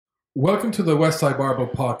Welcome to the Westside Barbell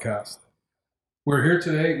Podcast. We're here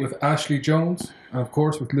today with Ashley Jones and, of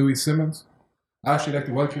course, with Louis Simmons. Ashley, I'd like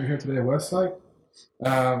to welcome you here today at Westside.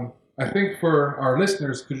 I think for our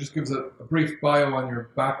listeners, could you just give us a brief bio on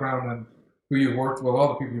your background and who you've worked with, all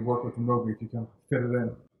the people you've worked with in rugby, if you can fit it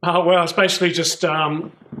in? Well, it's basically just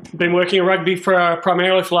been working in rugby for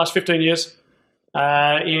primarily for the last 15 years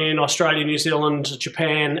in Australia, New Zealand,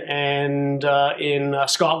 Japan, and in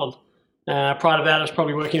Scotland. Prior to that, I was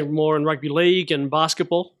probably working more in rugby league and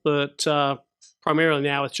basketball, but primarily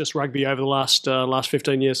now it's just rugby over the last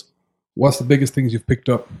 15 years. What's the biggest things you've picked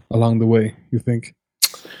up along the way, you think?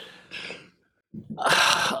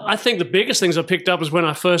 I think the biggest things I picked up was when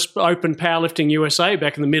I first opened Powerlifting USA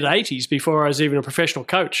back in the mid-'80s, before I was even a professional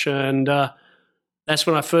coach. And that's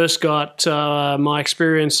when I first got my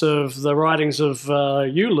experience of the writings of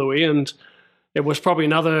you, Louis, and it was probably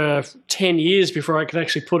another 10 years before I could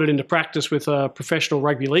actually put it into practice with a professional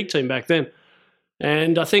rugby league team back then.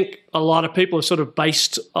 And I think a lot of people have sort of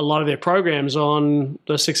based a lot of their programs on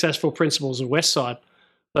the successful principles of Westside.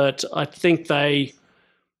 But I think they,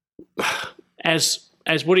 as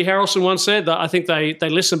Woody Harrelson once said, I think they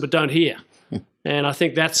listen but don't hear. And I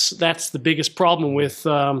think that's the biggest problem with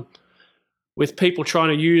people trying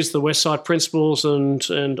to use the Westside principles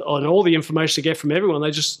and all the information they get from everyone.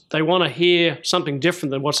 They want to hear something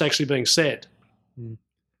different than what's actually being said.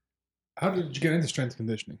 How did you get into strength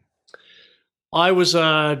conditioning? I was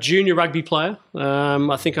a junior rugby player.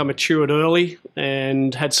 I think I matured early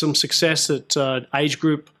and had some success at age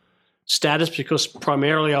group status because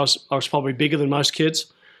primarily I was probably bigger than most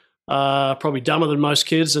kids, probably dumber than most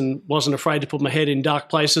kids, and wasn't afraid to put my head in dark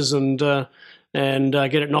places and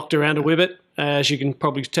get it knocked around a wee bit, as you can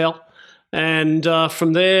probably tell. And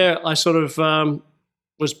from there, I sort of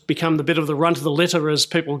was become the bit of the runt of the litter as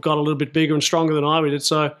people got a little bit bigger and stronger than I did.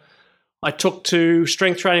 So I took to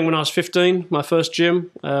strength training when I was 15, my first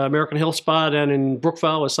gym, American Health Spa down in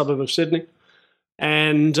Brookvale, a suburb of Sydney.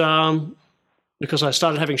 And because I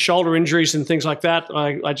started having shoulder injuries and things like that,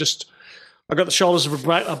 I got the shoulders of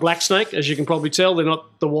a black snake, as you can probably tell. They're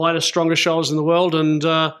not the widest, strongest shoulders in the world. And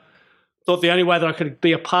thought the only way that I could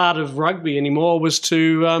be a part of rugby anymore was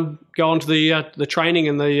to go on to the training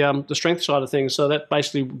and the strength side of things. So that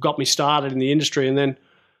basically got me started in the industry, and then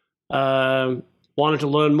wanted to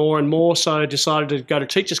learn more and more, so I decided to go to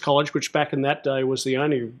teachers college, which back in that day was the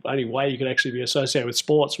only way you could actually be associated with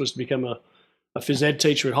sports, was to become a phys ed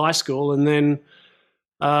teacher at high school. And then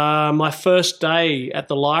my first day at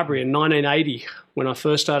the library in 1980, when I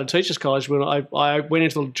first started teachers college, when I went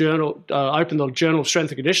into the journal, opened the Journal of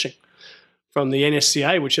Strength and Conditioning from the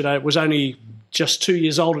NSCA, which was only just 2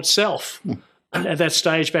 years old itself at that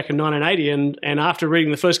stage back in 1980. And after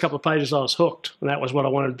reading the first couple of pages, I was hooked, and that was what I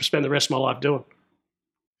wanted to spend the rest of my life doing.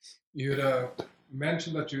 You had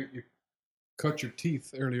mentioned that you cut your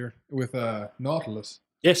teeth earlier with Nautilus.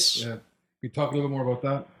 Yes. Yeah. Can you talk a little bit more about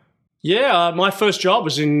that? Yeah, my first job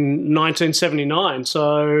was in 1979.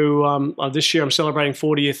 So this year I'm celebrating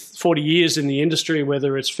 40 years in the industry,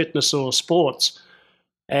 whether it's fitness or sports.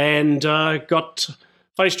 And got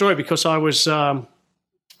funny story because I was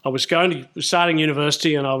starting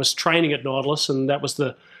university and I was training at Nautilus, and that was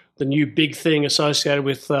the new big thing associated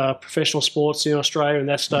with professional sports in Australia in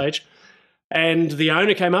that stage. And the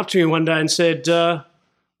owner came up to me one day and said,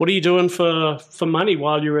 "What are you doing for money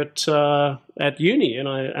while you're at uni?" And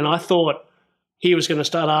I thought he was going to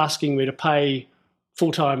start asking me to pay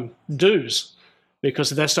full-time dues,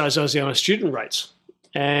 because at that stage I was on student rates.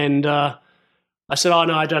 And I said, "Oh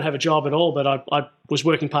no, I don't have a job at all," but I was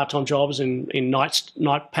working part-time jobs in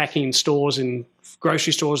night packing in stores, in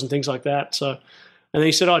grocery stores and things like that. So. And then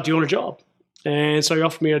he said, "Oh, do you want a job?" And so he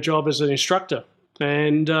offered me a job as an instructor,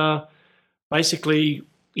 and basically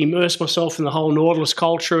immersed myself in the whole Nautilus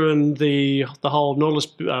culture and the whole Nautilus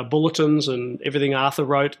bulletins and everything Arthur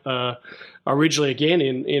wrote, originally again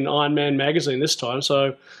in Iron Man magazine this time.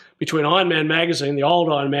 So between Iron Man magazine, the old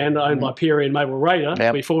Iron Man owned by Peary and Mabel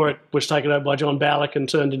Raider, before it was taken over by John Ballack and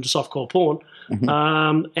turned into softcore porn,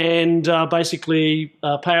 and basically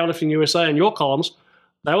Powerlifting USA and your columns,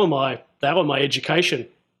 they were my education.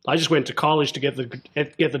 I just went to college to get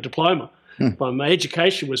the diploma. But my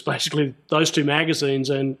education was basically those two magazines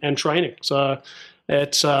and training. So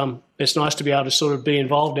it's nice to be able to sort of be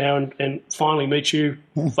involved now and finally meet you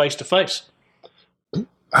face to face.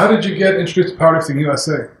 How did you get introduced to Powerlifting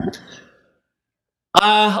USA?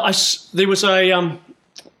 There was a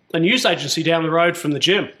news agency down the road from the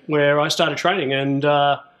gym where I started training, and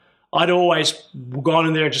I'd always gone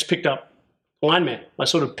in there and just picked up Ironman. I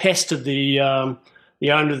sort of pestered the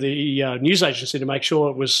owner of the news agency to make sure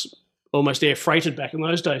it was almost air freighted back in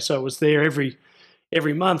those days, so it was there every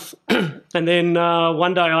every month. And then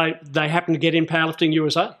one day they happened to get in Powerlifting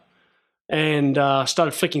USA and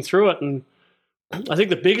started flicking through it. And I think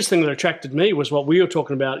the biggest thing that attracted me was what we were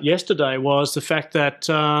talking about yesterday, was the fact that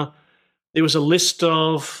there was a list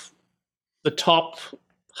of the top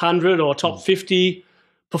 100 or top 50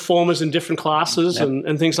 performers in different classes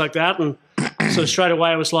and things like that. And so straight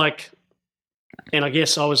away I was like, and I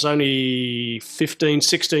guess I was only 15,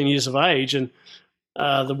 16 years of age, and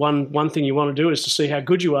the one thing you want to do is to see how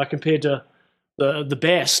good you are compared to the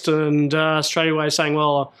best. And straight away saying,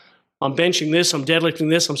 well, I'm benching this, I'm deadlifting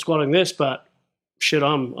this, I'm squatting this, but shit,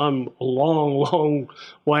 I'm a long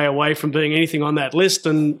way away from being anything on that list,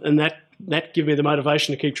 and that gave me the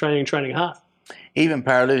motivation to keep training hard. Even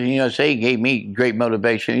Powerlifting USA gave me great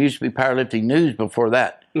motivation. It used to be Powerlifting News before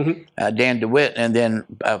that, Dan DeWitt, and then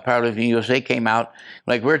Powerlifting USA came out.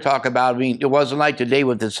 Like we're talking about, I mean, it wasn't like today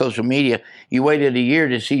with the social media. You waited a year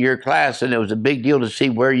to see your class, and it was a big deal to see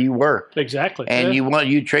where you were. Exactly. And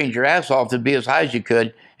you trained your ass off to be as high as you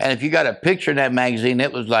could. And if you got a picture in that magazine,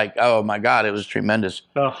 it was like, oh my God, it was tremendous.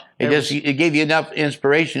 It gave you enough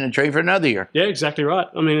inspiration to train for another year. Yeah, exactly right.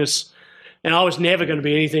 I mean, and I was never going to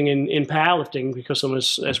be anything in powerlifting because I'm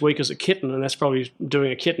as weak as a kitten, and that's probably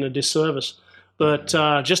doing a kitten a disservice. But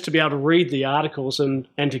just to be able to read the articles and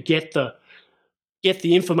to get the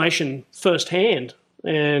information firsthand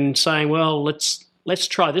and saying, well, let's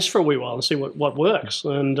try this for a wee while and see what works.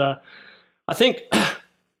 And I think,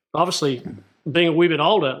 obviously, being a wee bit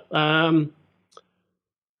older,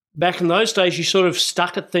 back in those days, you sort of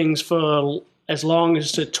stuck at things for as long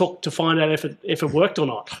as it took to find out if it worked or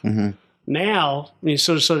not. Mm-hmm. Now, you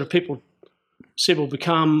sort of people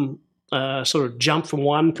become sort of jump from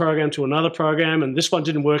one program to another program, and this one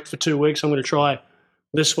didn't work for 2 weeks. I'm going to try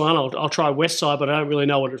this one. I'll try Westside, but I don't really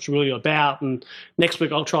know what it's really about. And next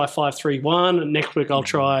week I'll try 5-3-1, and next week I'll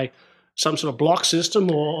try some sort of block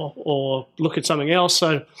system or look at something else.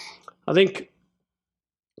 So I think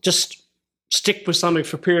just stick with something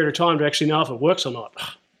for a period of time to actually know if it works or not.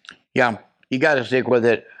 Yeah, you got to stick with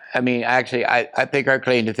it. I mean, actually, I think our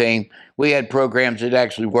claim to fame, we had programs that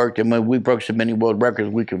actually worked, and when we broke so many world records,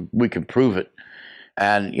 we can prove it.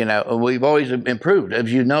 And, we've always improved.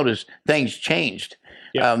 As you notice, things changed.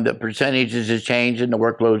 Yeah. The percentages has changed and the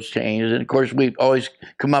workloads changed. And, of course, we've always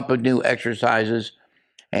come up with new exercises.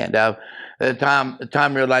 And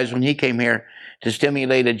Tom realized when he came here, to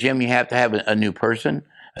stimulate a gym, you have to have a new person,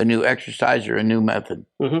 a new exercise, or a new method.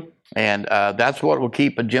 Mm-hmm. And that's what will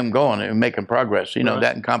keep a gym going and making progress. Right.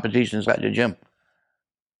 That in competitions at the gym.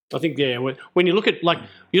 I think, yeah, when you look at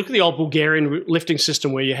the old Bulgarian lifting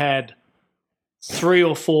system where you had 3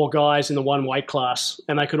 or 4 guys in the one weight class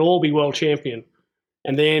and they could all be world champion.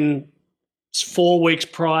 And then 4 weeks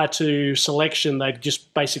prior to selection, they'd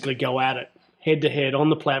just basically go at it head to head on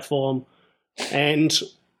the platform. And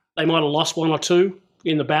they might have lost 1 or 2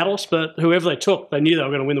 in the battles, but whoever they took, they knew they were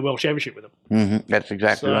going to win the world championship with them. Mm-hmm. That's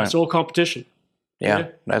exactly right. It's all competition. Yeah,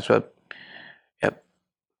 that's what. Yep,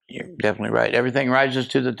 you're definitely right. Everything rises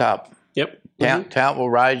to the top. Yep. Talent will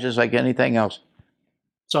rise just like anything else.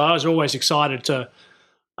 So I was always excited to.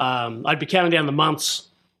 I'd be counting down the months,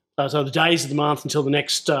 so the days of the month until the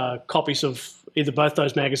next copies of either both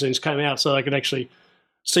those magazines came out, so I could actually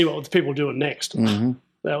see what the people were doing next. Mm-hmm.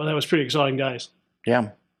 That was pretty exciting days. Yeah.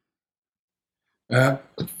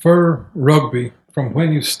 For rugby, from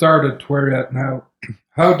when you started to where you're at now,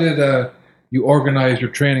 how did you organize your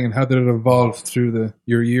training and how did it evolve through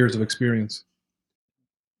your years of experience?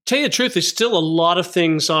 Tell you the truth, there's still a lot of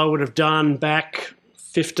things I would have done back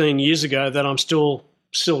 15 years ago that I'm still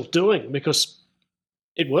doing because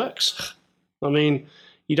it works. I mean,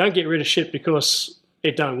 you don't get rid of shit because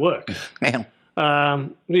it don't work. Man.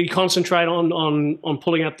 You concentrate on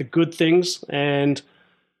pulling out the good things, and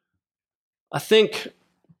I think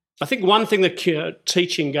one thing that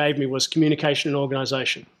teaching gave me was communication and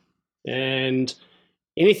organization, and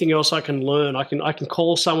anything else I can learn. I can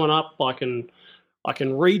call someone up. I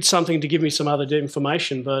can read something to give me some other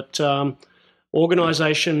information, but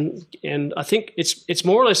organization, and I think it's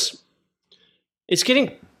more or less it's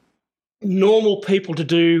getting normal people to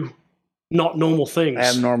do not normal things.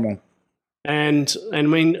 Abnormal. And I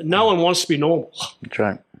mean, no one wants to be normal. That's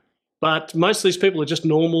right. But most of these people are just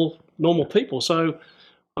normal people. So,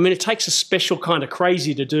 I mean, it takes a special kind of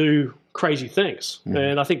crazy to do crazy things.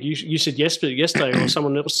 Mm. And I think you said yesterday, or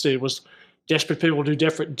someone else said, was desperate people do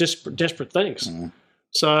desperate things. Mm.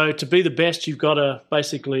 So to be the best, you've got to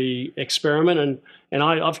basically experiment. And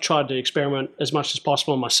I've tried to experiment as much as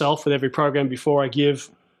possible on myself with every program before I give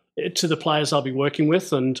it to the players I'll be working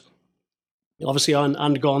with. And obviously I've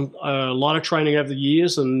undergone a lot of training over the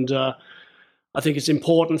years, and I think it's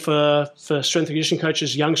important for strength and conditioning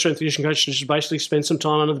coaches, young strength and conditioning coaches, to basically spend some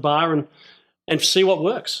time under the bar and see what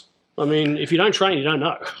works. I mean, if you don't train, you don't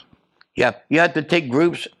know. Yeah, you have to take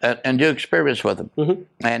groups and do experiments with them. Mm-hmm.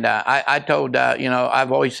 And I told,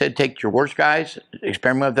 I've always said take your worst guys,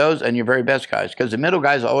 experiment with those, and your very best guys, because the middle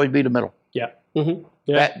guys will always be the middle. Yeah. Mm-hmm.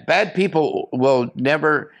 Yeah. Bad people will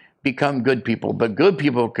never become good people, but good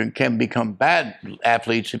people can become bad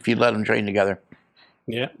athletes if you let them train together.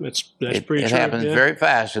 Yeah, that's pretty true. It happens very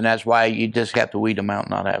fast, and that's why you just have to weed them out and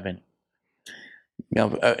not have any.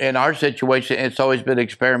 In our situation, it's always been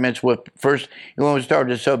experiments with first. When we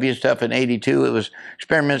started the Soviet stuff in '82, it was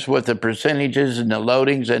experiments with the percentages and the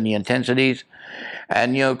loadings and the intensities,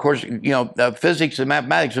 and of course, physics and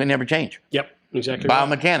mathematics they never change. Yep, exactly.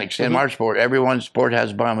 Biomechanics in our sport, everyone's sport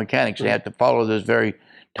has biomechanics. They have to follow those very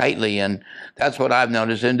tightly, and that's what I've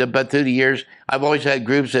noticed. But through the years, I've always had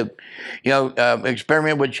groups that,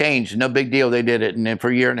 experiment with change. No big deal, they did it, and then for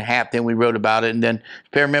a year and a half, then we wrote about it, and then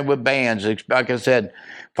experiment with bands. Like I said,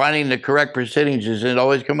 finding the correct percentages, and it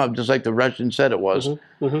always come up just like the Russian said it was.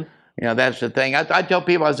 Mm-hmm. Mm-hmm. That's the thing. I tell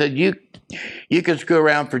people, I said, you can screw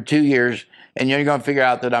around for 2 years, and you're going to figure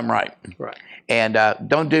out that I'm right. Right. And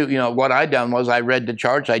don't do, what I done was I read the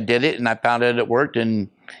charts, I did it, and I found out it worked, and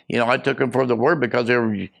I took them for the word because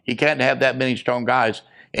you can't have that many strong guys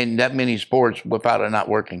in that many sports without it not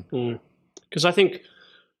working. Because I think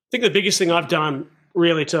the biggest thing I've done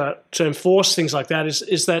really to enforce things like that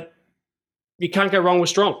is that you can't go wrong with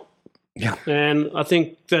strong. Yeah. And I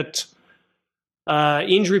think that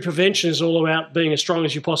injury prevention is all about being as strong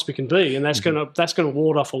as you possibly can be, and that's going to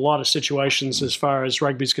ward off a lot of situations as far as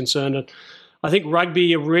rugby is concerned. And I think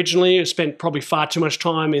rugby originally spent probably far too much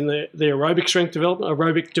time in the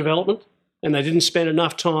aerobic development, and they didn't spend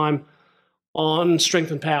enough time on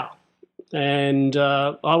strength and power. And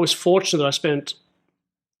I was fortunate that I spent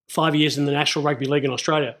 5 years in the National Rugby League in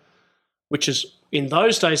Australia, which is in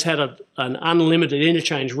those days had an unlimited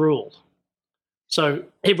interchange rule. So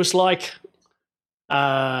it was like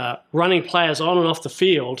running players on and off the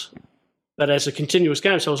field, but as a continuous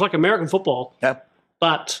game. So it was like American football,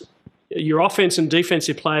 but your offense and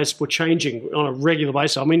defensive players were changing on a regular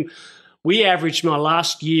basis. I mean, we averaged my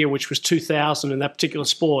last year, which was 2000 in that particular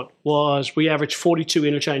sport, we averaged 42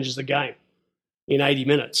 interchanges a game in 80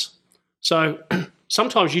 minutes. So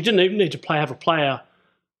sometimes you didn't even need to have a player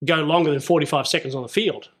go longer than 45 seconds on the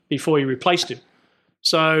field before you replaced him.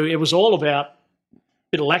 So it was all about a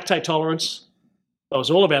bit of lactate tolerance. It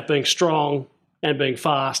was all about being strong and being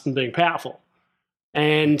fast and being powerful.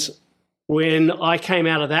 And when I came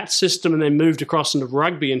out of that system and then moved across into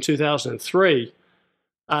rugby in 2003,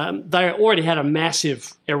 they already had a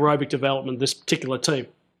massive aerobic development, this particular team.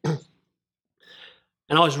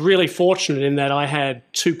 And I was really fortunate in that I had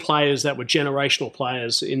two players that were generational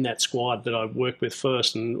players in that squad that I worked with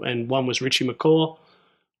first, and one was Richie McCaw,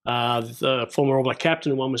 the former All Black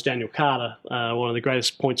captain, and one was Daniel Carter, one of the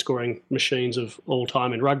greatest point-scoring machines of all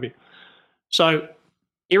time in rugby. So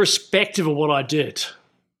irrespective of what I did,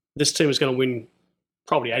 this team was going to win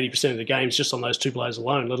probably 80% of the games just on those two players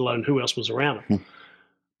alone, let alone who else was around them.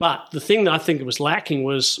 But the thing that I think was lacking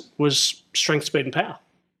was strength, speed, and power.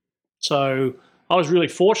 So I was really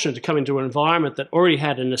fortunate to come into an environment that already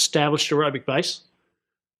had an established aerobic base.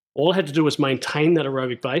 All I had to do was maintain that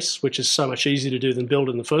aerobic base, which is so much easier to do than build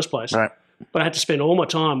in the first place. Right. But I had to spend all my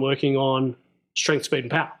time working on strength, speed,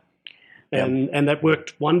 and power. And that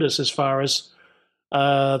worked wonders as far as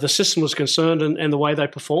the system was concerned and the way they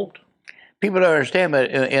performed. People don't understand, but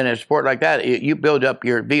in a sport like that, you build up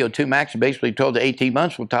your VO2 max basically 12 to 18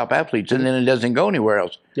 months with top athletes, and then it doesn't go anywhere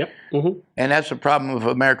else. Yep. Mm-hmm. And that's the problem with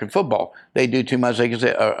American football. They do too much, like I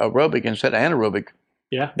said, aerobic instead of anaerobic.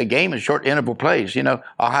 Yeah. The game is short interval plays.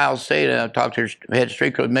 Ohio State, I talked to their head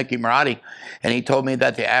strength coach, Mickey Marotti, and he told me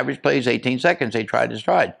that the average play is 18 seconds. They tried to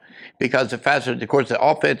stride. Because the faster, of course, the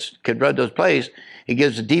offense could run those plays, it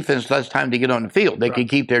gives the defense less time to get on the field. They can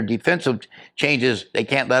keep their defensive changes. They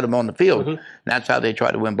can't let them on the field. And that's how they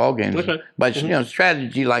try to win ball games. Okay. But,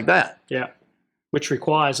 strategy like that. Yeah. Which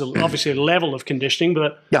requires, obviously, a level of conditioning,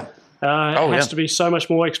 but it has to be so much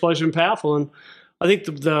more explosive and powerful. And I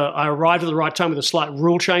think I arrived at the right time with the slight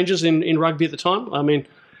rule changes in rugby at the time. I mean,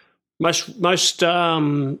 most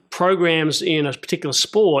programs in a particular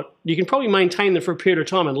sport, you can probably maintain them for a period of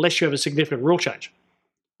time unless you have a significant rule change.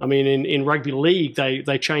 I mean, in rugby league,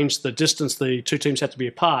 they changed the distance the two teams had to be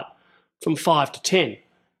apart from 5 to 10,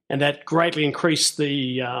 and that greatly increased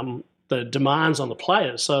the demands on the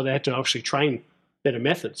players. So they had to actually train better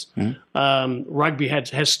methods. Rugby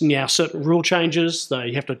has now certain rule changes.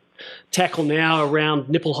 You have to tackle now around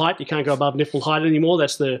nipple height. You can't go above nipple height anymore.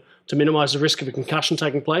 That's to minimise the risk of a concussion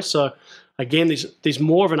taking place. So again, there's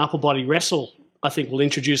more of an upper body wrestle, I think, will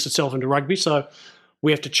introduce itself into rugby. So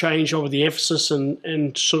we have to change over the emphasis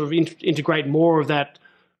and sort of integrate more of that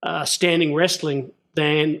standing wrestling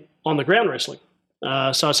than on the ground wrestling.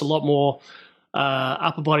 So it's a lot more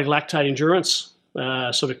upper body lactate endurance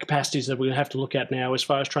sort of capacities that we have to look at now as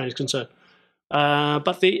far as training is concerned.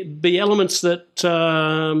 But the elements that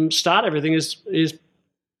start everything is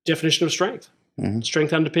definition of strength.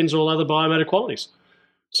 Strength underpins all other biomotor qualities.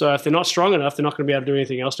 So if they're not strong enough, they're not going to be able to do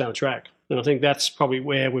anything else down the track. And I think that's probably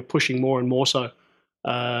where we're pushing more and more so.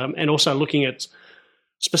 And also looking at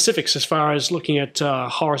specifics as far as looking at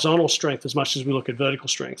horizontal strength as much as we look at vertical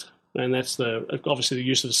strength. And that's obviously the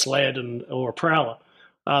use of a sled or a prowler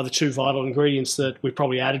are the two vital ingredients that we've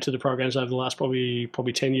probably added to the programs over the last probably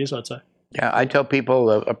 10 years, I'd say. Yeah, I tell people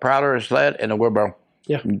a prowler, a sled, and a wheelbarrow.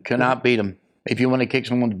 Yeah. You cannot beat them. If you want to kick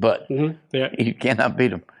someone's butt, Yeah. you cannot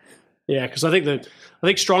beat them. Yeah, because I think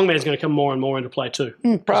strongman is going to come more and more into play too.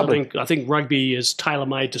 Probably. I think rugby is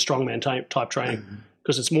tailor-made to strongman type training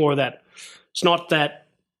because it's more of that. It's not that,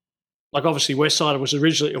 like obviously Westside was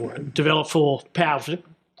originally developed for powerlifting.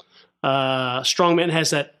 Strongman has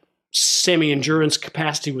that semi-endurance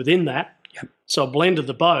capacity within that. Yep. So a blend of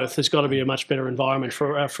the both has got to be a much better environment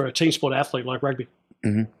for a team sport athlete like rugby.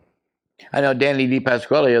 I know Danny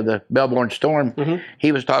DiPasquale of the Melbourne Storm,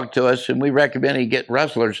 he was talking to us, and we recommended he get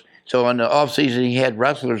wrestlers. So in the off-season, he had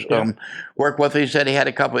wrestlers work with him. He said he had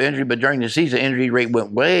a couple of injuries, but during the season, injury rate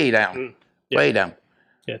went way down, way down.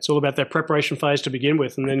 Yeah, it's all about that preparation phase to begin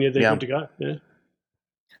with, and then they're good to go. Yeah.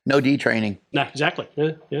 No detraining. No, exactly.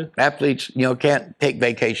 Yeah. Athletes, can't take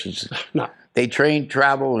vacations. No. They train,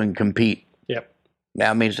 travel, and compete. Yep.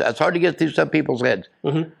 Now, I mean, it's hard to get through some people's heads.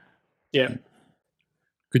 Yeah.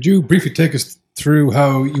 Could you briefly take us through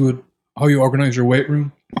how you organize your weight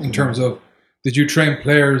room in terms of, did you train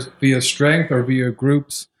players via strength or via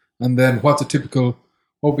groups? And then what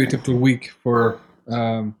would be a typical week for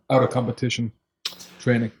out of competition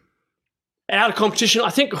training? Out of competition, I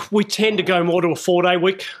think we tend to go more to a 4-day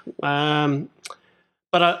week. But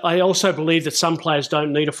I also believe that some players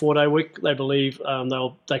don't need a 4-day week. They believe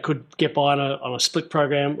they could get by on a split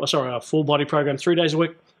program, a full body program 3 days a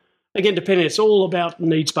week. Again, depending, it's all about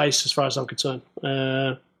needs-based as far as I'm concerned.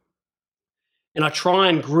 And I try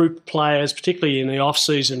and group players, particularly in the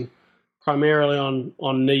off-season, primarily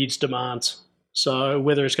on needs demands. So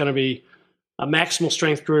whether it's going to be a maximal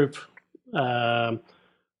strength group,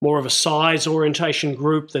 more of a size orientation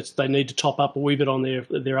group that they need to top up a wee bit on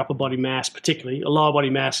their upper body mass, particularly. A lower body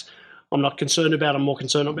mass, I'm not concerned about. I'm more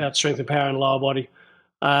concerned about strength and power in the lower body.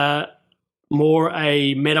 More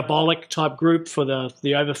a metabolic type group for the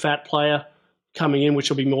overfat player coming in, which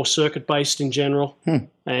will be more circuit based in general,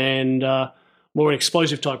 and more an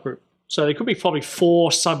explosive type group. So there could be probably 4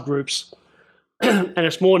 subgroups, and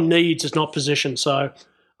it's more needs, it's not position. So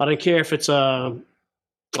I don't care if it's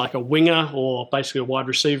like a winger or basically a wide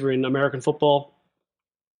receiver in American football.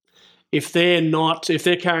 If they're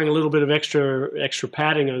carrying a little bit of extra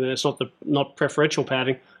padding, and it's not preferential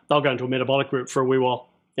padding, they'll go into a metabolic group for a wee while.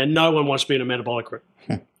 And no one wants to be in a metabolic group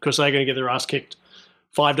because they're going to get their ass kicked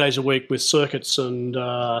 5 days a week with circuits and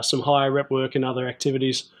some higher rep work and other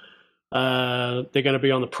activities. They're going to be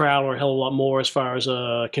on the prowler a hell of a lot more as far as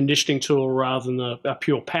a conditioning tool rather than a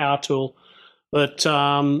pure power tool. But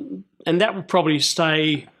and that will probably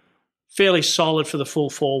stay fairly solid for the full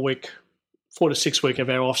 4 to 6 week of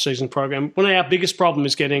our off-season program. One of our biggest problem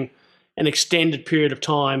is getting an extended period of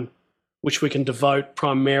time which we can devote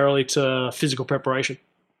primarily to physical preparation,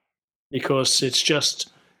 because it's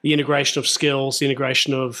just the integration of skills, the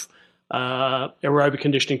integration of aerobic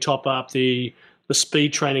conditioning top-up, the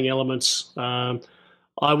speed training elements.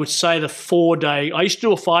 I would say the 4-day – I used to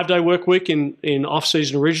do a 5-day work week in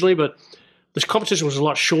off-season originally, but this competition was a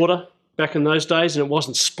lot shorter back in those days, and it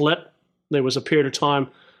wasn't split. There was a period of time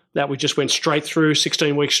that we just went straight through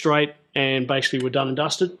 16 weeks straight and basically were done and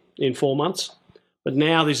dusted in 4 months. But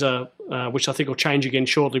now there's which I think will change again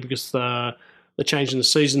shortly because the change in the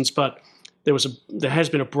seasons, but there has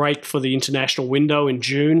been a break for the international window in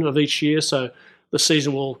June of each year, so the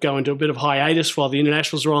season will go into a bit of hiatus while the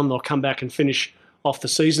internationals are on. They'll come back and finish off the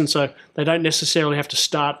season, so they don't necessarily have to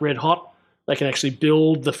start red hot. They can actually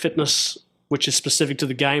build the fitness which is specific to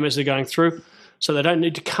the game as they're going through, so they don't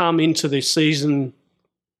need to come into the season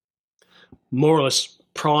more or less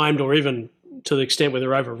primed or even to the extent where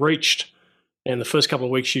they're overreached. And the first couple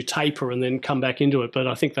of weeks you taper and then come back into it. But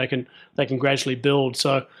I think they can gradually build.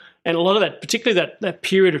 So And a lot of that, particularly that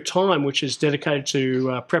period of time which is dedicated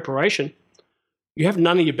to preparation, you have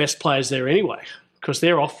none of your best players there anyway because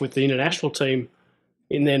they're off with the international team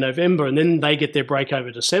in their November, and then they get their break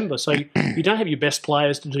over December. So you don't have your best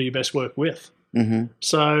players to do your best work with. Mm-hmm.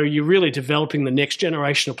 So you're really developing the next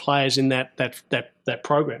generation of players in that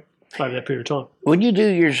program over that period of time. When you do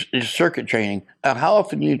your circuit training, how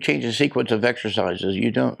often do you change the sequence of exercises?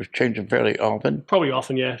 You don't change them fairly often? Probably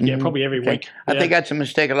often, yeah. Yeah, probably every week. I Yeah. think that's a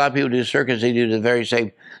mistake. A lot of people do circuits, they do the very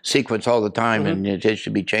same sequence all the time, and it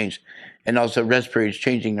should be changed. And also rest periods,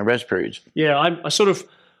 changing the rest periods. Yeah,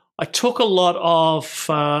 I took a lot of,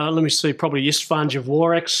 probably Istvan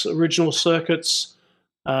Dvorak's original circuits,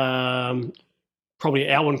 probably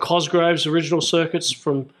Alwyn Cosgrove's original circuits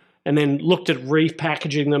and then looked at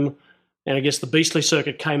repackaging them. And I guess the Beastly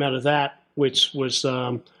circuit came out of that, which was,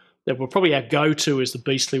 that were probably our go-to is the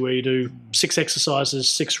Beastly, where you do 6 exercises,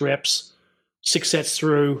 6 reps, 6 sets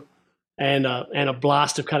through, and a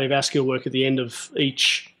blast of cardiovascular work at the end of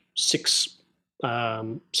each 6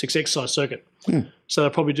 exercise circuit. So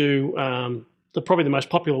they'll probably do, probably the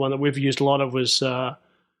most popular one that we've used a lot of was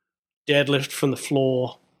deadlift from the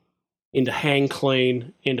floor into hang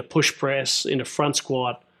clean, into push press, into front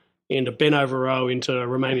squat, into bent over row, into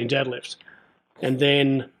Romanian deadlift. And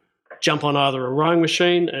then jump on either a rowing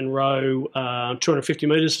machine and row 250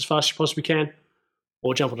 metres as fast as you possibly can,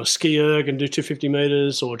 or jump on a ski erg and do 250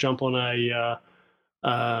 metres, or jump on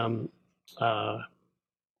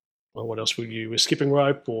what else would you? A skipping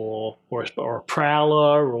rope or a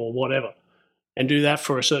prowler or whatever, and do that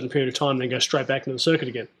for a certain period of time, and then go straight back into the circuit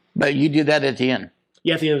again. But you do that at the end?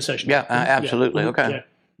 Yeah, at the end of the session. Yeah, absolutely. Yeah. Okay.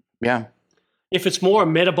 Yeah. If it's more a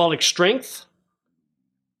metabolic strength,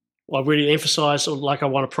 I really emphasize, like I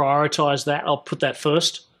want to prioritize that. I'll put that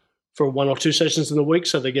first for 1 or 2 sessions in the week,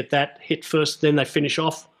 so they get that hit first, then they finish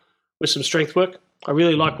off with some strength work. I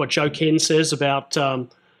really like what Joe Ken says about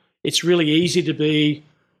it's really easy to be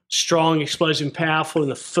strong, explosive, and powerful in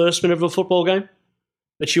the first minute of a football game,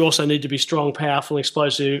 but you also need to be strong, powerful, and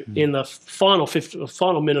explosive in the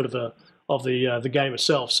final minute of the game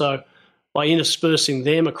itself. So by interspersing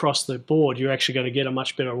them across the board, you're actually going to get a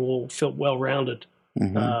much better, well-rounded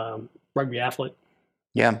rugby athlete.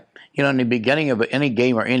 Yeah. You know, in the beginning of any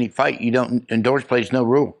game or any fight, you don't endorse plays no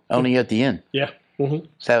rule, only at the end. Yeah. Mm-hmm.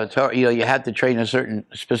 So it's hard, you have to train a certain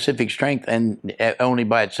specific strength and only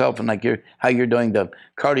by itself, and like how you're doing the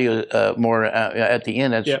cardio more at the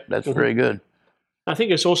end. That's very good. I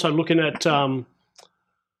think it's also looking at.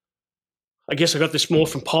 I guess I got this more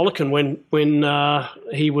from Poliquin when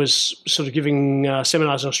he was sort of giving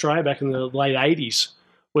seminars in Australia back in the late 80s.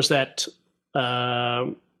 Was that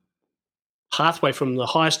pathway from the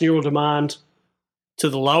highest neural demand to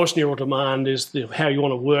the lowest neural demand is how you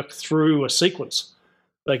want to work through a sequence.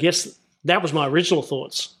 But I guess that was my original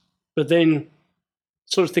thoughts. But then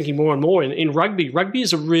sort of thinking more and more in rugby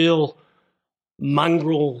is a real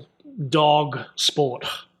mongrel dog sport.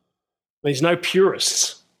 There's no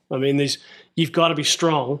purists. I mean, you've got to be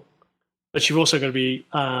strong, but you've also got to be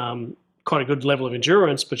quite a good level of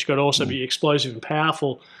endurance, but you've got to also be explosive and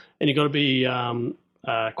powerful, and you've got to be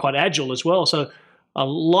quite agile as well. So a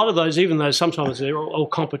lot of those, even though sometimes they're all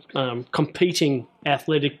competing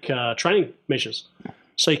athletic training measures,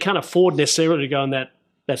 so you can't afford necessarily to go in that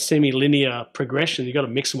semi-linear progression. You've got to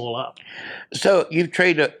mix them all up. So you've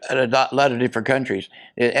trained at a lot of different countries.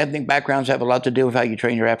 Ethnic backgrounds have a lot to do with how you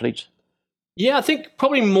train your athletes? Yeah, I think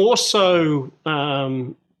probably more so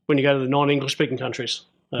when you go to the non-English speaking countries,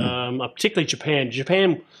 particularly Japan.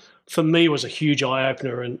 Japan, for me, was a huge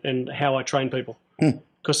eye-opener in how I train people,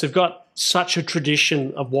 because they've got such a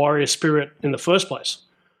tradition of warrior spirit in the first place.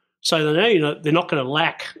 So they know they're not going to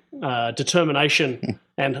lack determination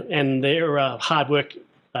and their hard work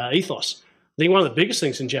ethos. I think one of the biggest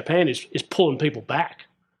things in Japan is pulling people back,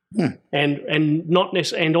 and not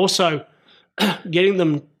and also getting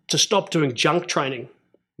them to stop doing junk training,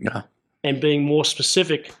 and being more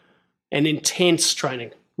specific and intense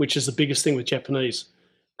training, which is the biggest thing with Japanese.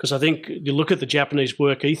 Because I think you look at the Japanese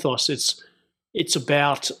work ethos, it's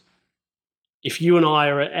about if you and I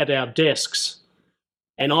are at our desks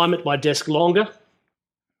and I'm at my desk longer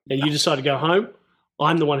and you decide to go home,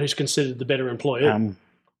 I'm the one who's considered the better employee.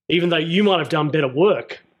 Even though you might have done better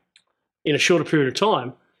work in a shorter period of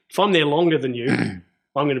time, if I'm there longer than you, I'm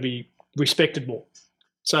going to be respected more.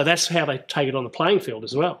 So that's how they take it on the playing field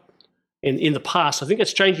as well. In the past, I think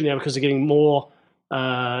it's changing now because they're getting more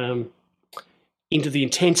into the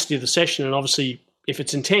intensity of the session, and obviously if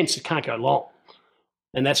it's intense, it can't go long.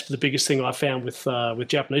 And that's the biggest thing I found with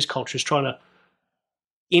Japanese culture is trying to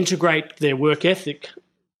integrate their work ethic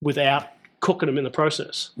without cooking them in the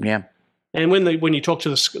process. Yeah. And when you talk to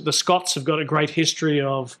the Scots, have got a great history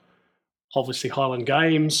of obviously Highland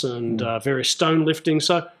Games and various stone lifting.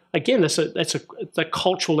 So again, that's a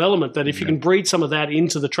cultural element that if you can breed some of that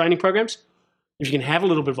into the training programs, if you can have a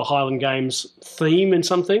little bit of a Highland Games theme in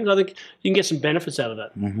some things, I think you can get some benefits out of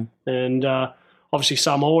that. Mm-hmm. And obviously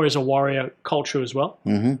Samoa is a warrior culture as well.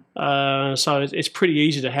 Mm-hmm. So it's pretty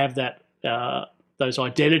easy to have that those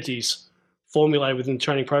identities formulated within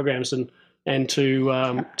training programs and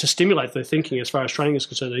to stimulate their thinking as far as training is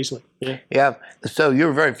concerned easily. Yeah. Yeah. So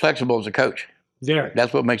you're very flexible as a coach. Very.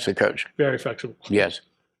 That's what makes a coach. Very flexible. Yes.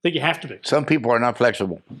 I think you have to be. Some people are not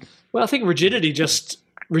flexible. Well, I think rigidity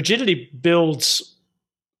builds.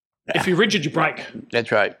 If you're rigid, you break.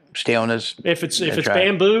 That's right. Stillness. If it's right.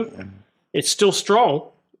 bamboo, it's still strong.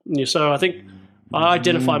 So I think I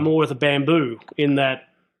identify more with the bamboo in that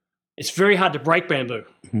it's very hard to break bamboo.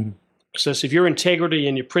 Mm-hmm. So if your integrity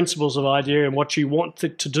and your principles of idea and what you want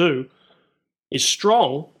it to do is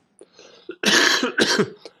strong,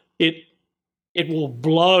 it will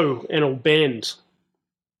blow and it'll bend,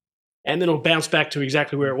 and then it'll bounce back to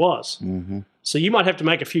exactly where it was. Mm-hmm. So you might have to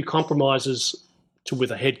make a few compromises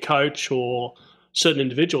with a head coach or certain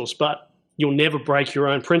individuals, but you'll never break your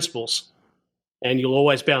own principles, and you'll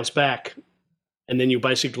always bounce back, and then you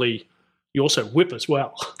also whip as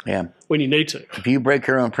well. Yeah. When you need to. If you break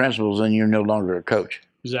your own principles, then you're no longer a coach.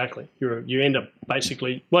 Exactly. You end up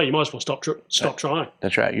basically, well, you might as well stop trying.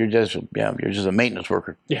 That's right. You're just a maintenance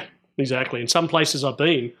worker. Yeah, exactly. In some places I've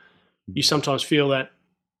been, you sometimes feel that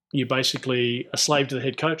you're basically a slave to the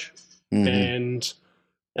head coach. Mm-hmm.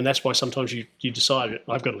 And that's why sometimes you decide,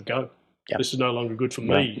 I've got to go. Yep. This is no longer good for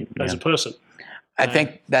me as a person. I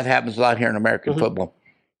think that happens a lot here in American football.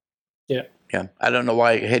 Yeah. Yeah. I don't know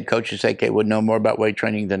why head coaches think they would know more about weight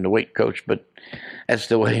training than the weight coach, but that's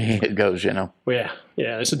the way it goes, you know. Yeah.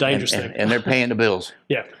 It's a dangerous thing. And they're paying the bills.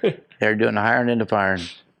 Yeah. They're doing the hiring and the firing.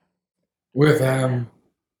 With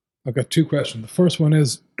I've got two questions. The first one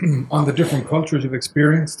is on the different cultures you've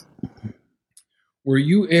experienced. Were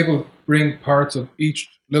you able to bring parts of each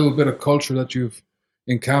little bit of culture that you've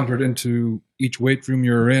encountered into each weight room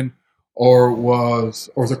you're in, or was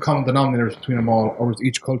there common denominators between them all, or was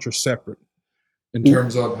each culture separate in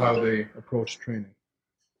terms of how they approach training?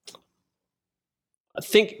 I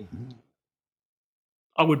think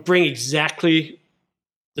I would bring exactly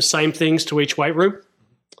the same things to each weight room,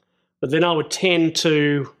 but then I would tend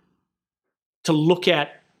to look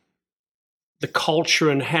at the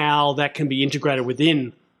culture and how that can be integrated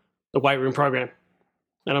within the weight room program.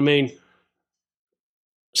 And I mean,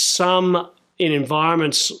 some in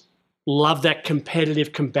environments love that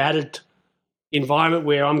competitive, combated environment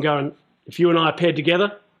where I'm going, if you and I are paired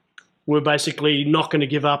together, we're basically not going to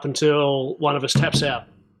give up until one of us taps out.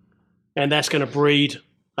 And that's going to breed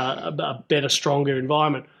a better, stronger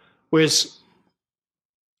environment. Whereas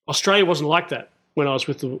Australia wasn't like that when I was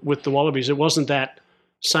with the Wallabies. It wasn't that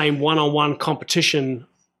same one-on-one competition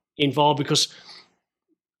involved because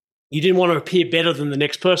you didn't want to appear better than the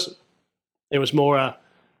next person. There was more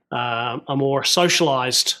a more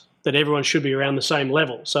socialized that everyone should be around the same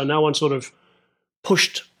level. So no one sort of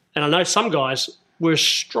pushed. And I know some guys were as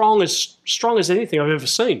strong as anything I've ever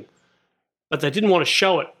seen, but they didn't want to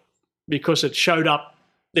show it because it showed up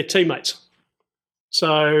their teammates.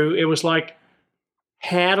 So it was like,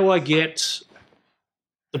 how do I get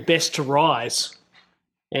the best to rise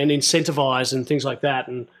and incentivize and things like that,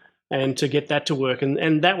 and to get that to work,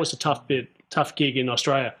 and that was a tough gig in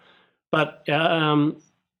Australia, but and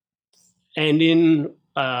in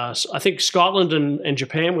I think Scotland and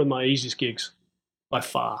Japan were my easiest gigs by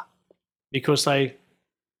far, because they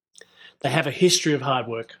have a history of hard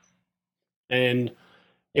work, and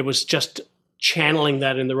it was just channeling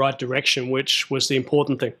that in the right direction, which was the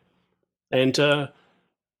important thing, and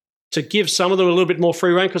to give some of them a little bit more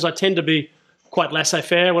free rein, because I tend to be quite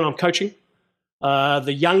laissez-faire when I'm coaching.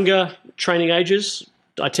 The younger training ages,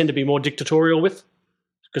 I tend to be more dictatorial with,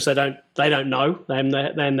 because they don't know, and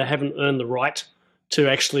they haven't earned the right to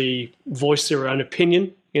actually voice their own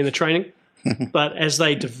opinion in the training. But as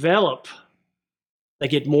they develop, they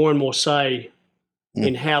get more and more say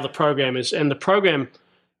in how the program is, and the program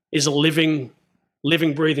is a living,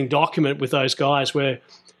 breathing document with those guys, where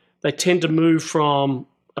they tend to move from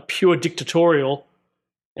a pure dictatorial,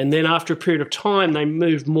 and then after a period of time, they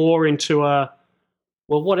move more into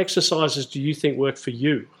what exercises do you think work for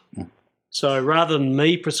you? So rather than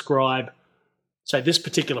me prescribe, say, this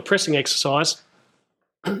particular pressing exercise,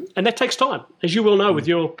 and that takes time, as you will know with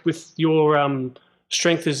your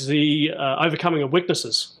strength is the overcoming of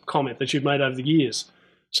weaknesses comment that you've made over the years.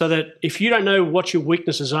 So that if you don't know what your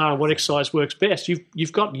weaknesses are and what exercise works best,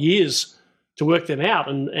 you've got years to work them out,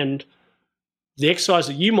 and the exercise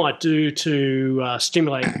that you might do to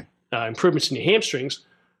stimulate improvements in your hamstrings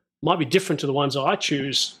might be different to the ones I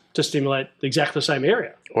choose to stimulate exactly the same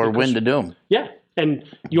area. Or when to do them. Yeah. And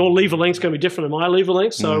your lever length's going to be different than my lever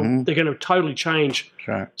length, so they're going to totally change.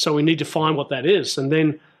 Right. So we need to find what that is. And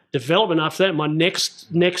then development after that, my next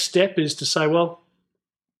step is to say, well,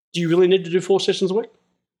 do you really need to do 4 sessions a week?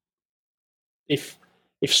 If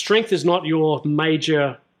strength is not your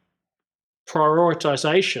major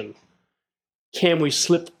prioritization, can we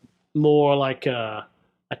slip more like a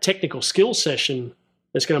technical skill session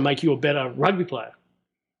that's going to make you a better rugby player?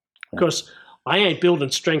 Because I ain't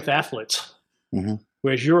building strength athletes,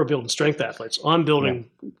 whereas you're building strength athletes. I'm building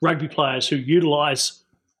rugby players who utilize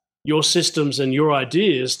your systems and your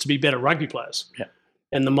ideas to be better rugby players. Yeah.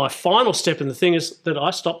 And my final step in the thing is that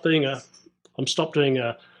I stopped being a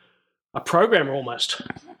programmer almost,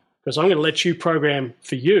 because I'm going to let you program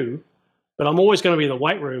for you, but I'm always going to be in the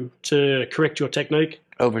weight room to correct your technique,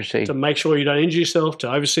 oversee, to make sure you don't injure yourself,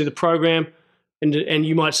 to oversee the program. And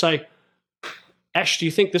you might say, Ash, do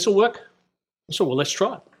you think this will work? I said, well, let's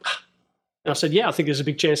try it. And I said, yeah, I think there's a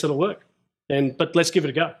big chance it'll work. But let's give it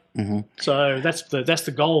a go. So that's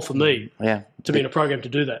the goal for me, to be in a program to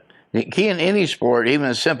do that. The key in any sport, even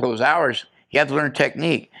as simple as ours, you have to learn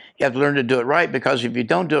technique. You have to learn to do it right, because if you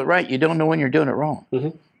don't do it right, you don't know when you're doing it wrong.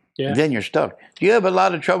 Yeah. Then you're stuck. Do you have a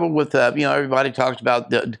lot of trouble with, everybody talks about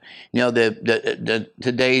the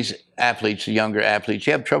today's athletes, the younger athletes.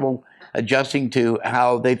 You have trouble adjusting to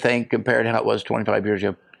how they think compared to how it was 25 years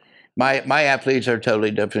ago. My athletes are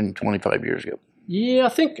totally different 25 years ago. Yeah, I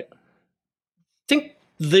think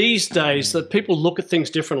these days that people look at things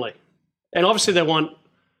differently, and obviously they want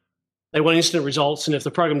instant results, and if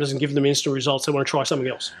the program doesn't give them instant results, they want to try something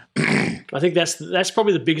else. I think that's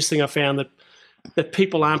probably the biggest thing I found, that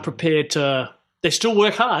people aren't prepared to. They still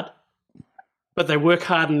work hard, but they work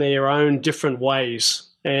hard in their own different ways.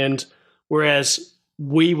 And whereas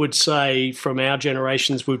we would say from our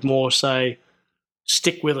generations, we'd more say,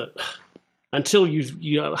 stick with it until you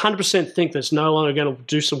 100% think that's no longer going to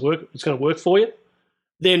do some work. It's going to work for you.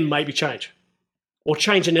 Then maybe change, or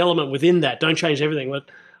change an element within that. Don't change everything. But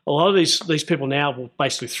a lot of these people now will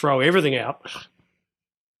basically throw everything out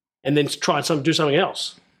and then try and do something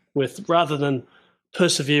else rather than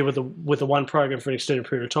persevere with the one program for an extended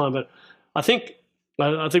period of time. But I think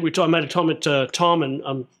I made a comment to Tom, and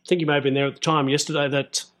I think you may have been there at the time yesterday,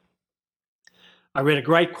 that I read a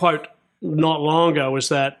great quote not long ago, was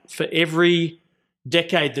that for every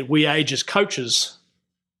decade that we age as coaches,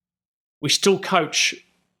 we still coach,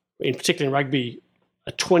 in particular in rugby,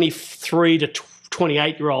 a 23 to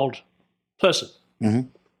 28-year-old person.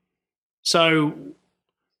 So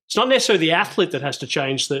it's not necessarily the athlete that has to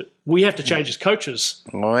change, that we have to change as coaches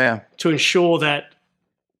to ensure that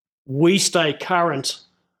we stay current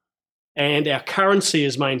and our currency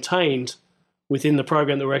is maintained within the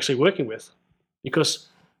program that we're actually working with. Because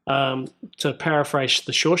to paraphrase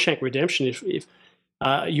the Shawshank Redemption, if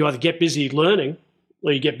you either get busy learning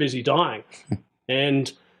or you get busy dying.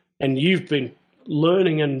 and you've been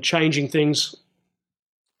learning and changing things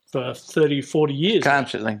for 30, 40 years.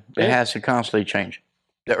 Constantly. It has to constantly change.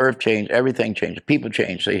 The earth changed, everything changed, people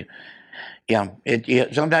changed. So,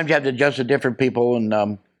 sometimes you have to adjust to different people,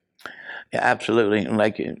 and absolutely. And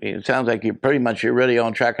like it sounds like you're really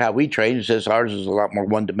on track how we train. It's just ours is a lot more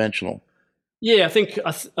one-dimensional. Yeah, I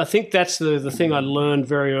think that's the thing I learned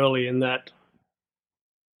very early, in that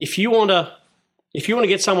if you want to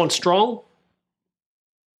get someone strong,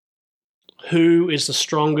 who is the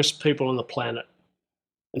strongest people on the planet,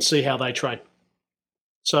 and see how they train.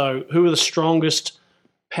 So who are the strongest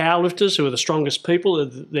powerlifters? Who are the strongest people?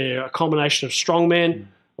 They're a combination of strongmen,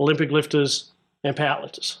 Olympic lifters, and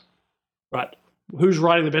powerlifters. Right? Who's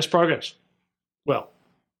writing the best programs? Well,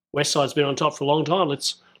 Westside's been on top for a long time.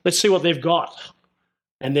 Let's see what they've got,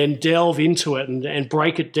 and then delve into it and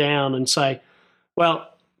break it down and say, well,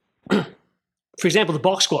 for example, the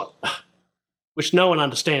box squat, which no one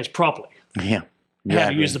understands properly. Yeah. How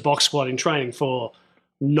to use the box squat in training for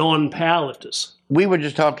non-powerlifters. We were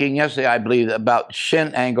just talking yesterday, I believe, about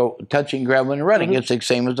shin angle touching ground when running. It's the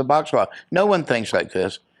same as the box squat. No one thinks like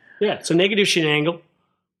this. Yeah, it's a negative shin angle,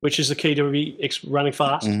 which is the key to running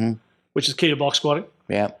fast, which is key to box squatting.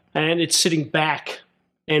 Yeah. And it's sitting back.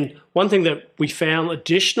 And one thing that we found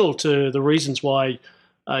additional to the reasons why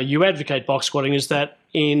you advocate box squatting is that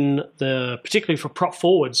particularly for prop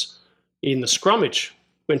forwards, in the scrummage,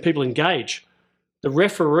 when people engage, the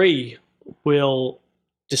referee will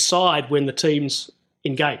decide when the teams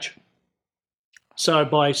engage. So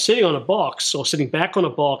by sitting on a box or sitting back on a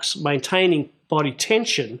box, maintaining body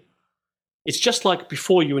tension, it's just like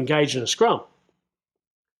before you engage in a scrum.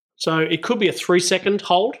 So it could be a 3-second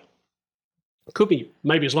hold. It could be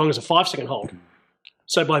maybe as long as a 5-second hold.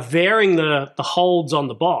 So by varying the holds on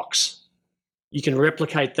the box, you can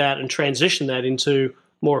replicate that and transition that into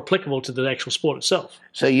more applicable to the actual sport itself.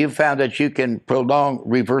 So you found that you can prolong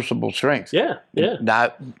reversible strength. Yeah.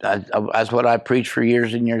 That's what I preached for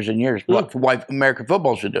years and years and years. Why American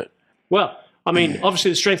football should do it. Well, I mean,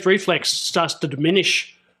 obviously the strength reflex starts to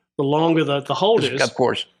diminish the longer the hold is. Of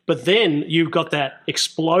course. But then you've got that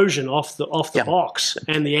explosion off the box,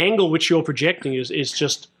 and the angle which you're projecting is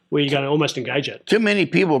just where you're going to almost engage it. Too many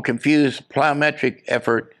people confuse plyometric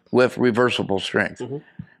effort with reversible strength.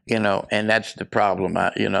 And that's the problem.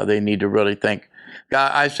 They need to really think.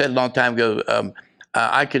 I said a long time ago,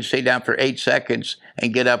 I could stay down for 8 seconds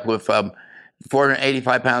and get up with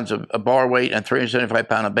 485 pounds of bar weight and 375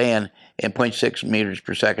 pound of band in 0.6 meters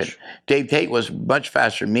per second. Dave Tate was much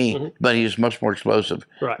faster than me, but he was much more explosive,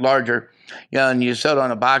 larger. And you sit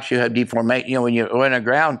on a box, you have deformation. When you're on the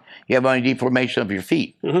ground, you have only deformation of your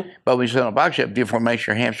feet. But when you sit on a box, you have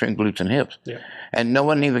deformation of your hamstring, glutes, and hips. And no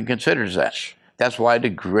one even considers that. That's why the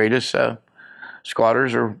greatest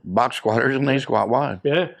squatters are box squatters, and they squat wide.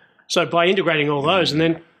 Yeah. So by integrating all those, and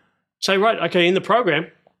then say, right, okay, in the program,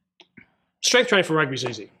 strength training for rugby is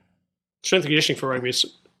easy. Strength and conditioning for rugby is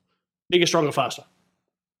bigger, stronger, faster.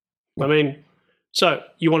 I mean, so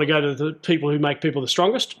you want to go to the people who make people the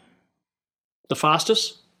strongest, the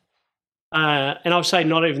fastest, and I would say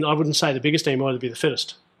I wouldn't say the biggest anymore, it'd be the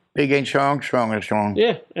fittest. Big and strong, strong and strong.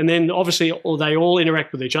 Yeah, and then obviously they all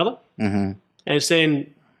interact with each other. And it's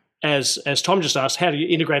then, as Tom just asked, how do you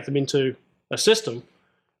integrate them into a system?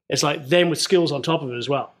 It's like them with skills on top of it as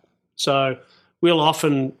well. So we'll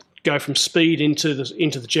often go from speed into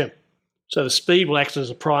the gym. So the speed will act as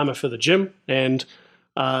a primer for the gym, and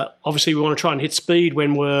obviously we want to try and hit speed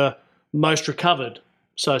when we're most recovered.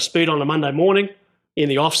 So speed on a Monday morning in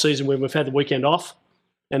the off season when we've had the weekend off,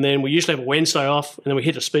 and then we usually have a Wednesday off, and then we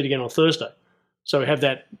hit the speed again on Thursday. So we have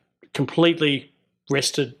that completely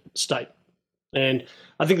rested state. And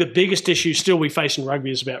I think the biggest issue still we face in rugby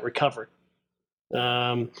is about recovery.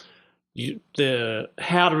 How to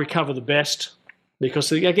recover the best,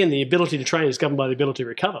 because again, the ability to train is governed by the ability to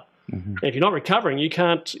recover. And if you're not recovering, you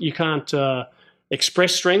can't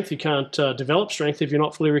express strength, you can't develop strength if you're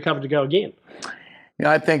not fully recovered to go again.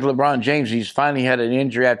 I think LeBron James, he's finally had an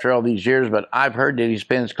injury after all these years, but I've heard that he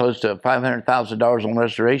spends close to $500,000 on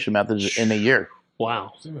restoration methods in a year.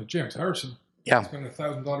 Wow. Same with James Harrison. Yeah. Spend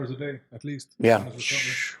 $1,000 a day at least. Yeah.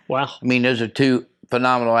 Wow. I mean, those are two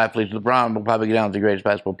phenomenal athletes. LeBron will probably get down as the greatest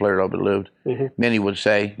basketball player ever lived. Many would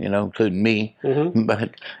say, including me, but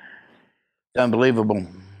it's unbelievable.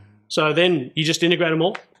 So then you just integrate them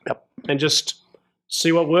all and just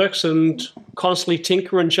see what works and constantly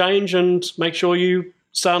tinker and change and make sure you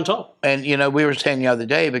stay on top. And, we were saying the other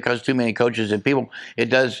day, because too many coaches and people, it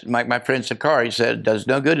does, like my friend Sakari said, it does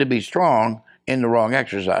no good to be strong in the wrong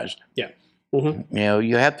exercise. Yeah.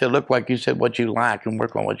 You have to look, like you said, what you lack and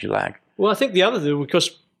work on what you lack. Well, I think the other thing,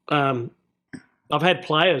 because I've had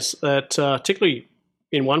players that, particularly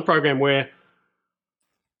in one program where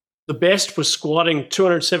the best was squatting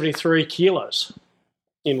 273 kilos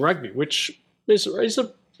in rugby, which is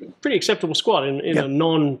a pretty acceptable squat in a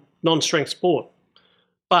non-strength sport.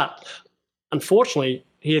 But unfortunately,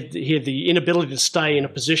 he had the inability to stay in a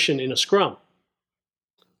position in a scrum.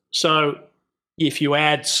 So if you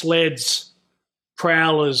add sleds,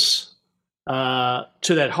 prowlers to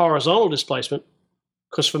that horizontal displacement,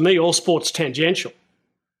 because for me, all sport's tangential.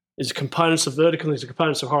 There's components of vertical, there's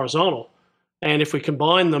components of horizontal. And if we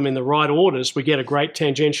combine them in the right orders, we get a great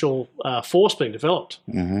tangential force being developed.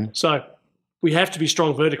 So we have to be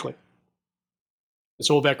strong vertically.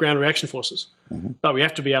 It's all about ground reaction forces. But we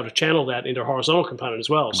have to be able to channel that into a horizontal component as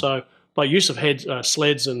well. So by use of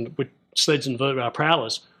sleds and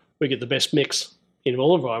prowlers, we get the best mix in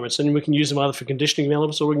all environments, and we can use them either for conditioning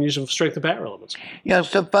elements or we can use them for strength and power elements. It's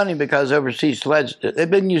so funny because overseas sleds, they've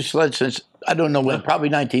been using sleds since, I don't know when, probably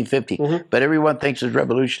 1950, but everyone thinks it's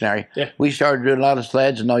revolutionary. We started doing a lot of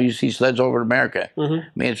sleds, and now you see sleds over in America. I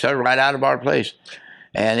mean, it started right out of our place.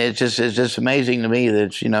 And it's just amazing to me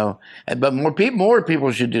that, but more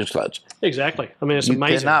people should do sleds. Exactly. I mean, it's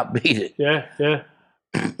amazing. You cannot beat it. Yeah.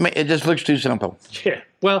 It just looks too simple. Yeah.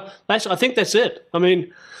 Well, I think that's it. I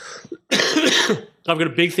mean, I've got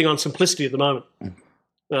a big thing on simplicity at the moment. And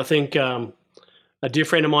I think a dear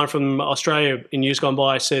friend of mine from Australia in years gone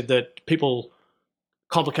by said that people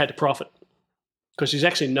complicate the profit because there's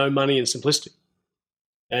actually no money in simplicity.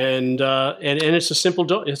 And it's a simple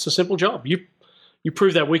job. It's a simple job. You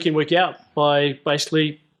prove that week in, week out by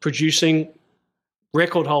basically producing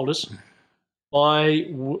record holders, by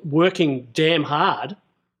working damn hard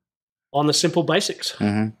on the simple basics.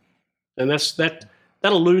 Mhm. And that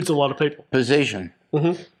eludes a lot of people. Position.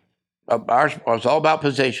 Mm-hmm. Ours was all about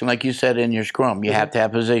position, like you said in your scrum. You have to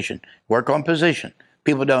have position. Work on position.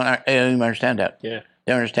 People they don't even understand that. Yeah.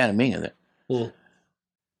 They don't understand the meaning of it.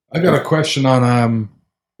 I got a question on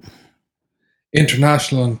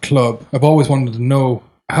international and club. I've always wanted to know,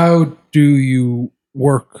 how do you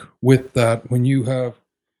work with that when you have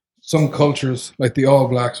some cultures like the All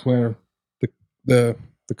Blacks, where the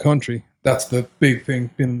country, that's the big thing,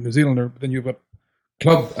 being a New Zealander, but then you've got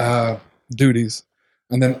club duties,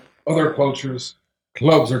 and then other cultures,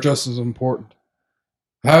 clubs are just as important.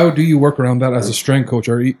 How do you work around that as a strength coach,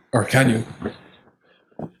 or can you?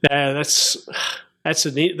 Yeah, that's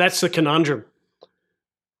the conundrum.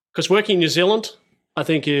 Because working in New Zealand, I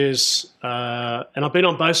think is, and I've been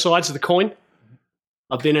on both sides of the coin.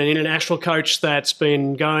 I've been an international coach that's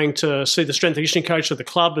been going to see the strength and conditioning coach of the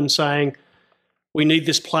club and saying, we need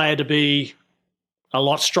this player to be a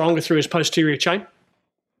lot stronger through his posterior chain.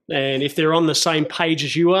 And if they're on the same page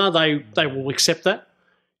as you are, they will accept that.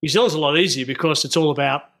 New Zealand's a lot easier because it's all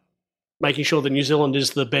about making sure that New Zealand is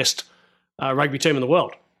the best rugby team in the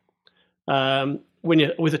world. When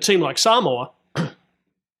you're with a team like Samoa,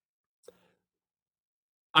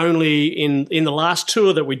 only in the last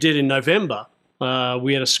tour that we did in November,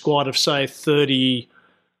 we had a squad of, say, 30,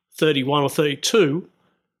 31 or 32.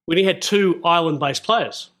 We only had 2 island-based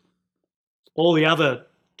players. All the other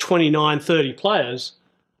 29, 30 players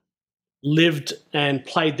lived and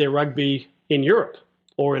played their rugby in Europe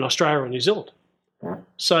or in Australia or New Zealand.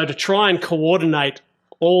 So to try and coordinate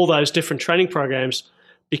all those different training programs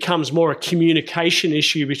becomes more a communication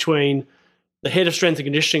issue between the head of strength and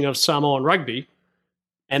conditioning of Samoan rugby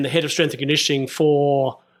and the head of strength and conditioning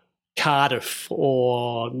for Cardiff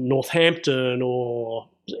or Northampton or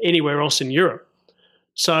anywhere else in Europe.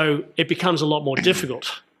 So it becomes a lot more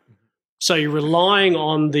difficult. So you're relying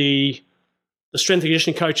on the strength and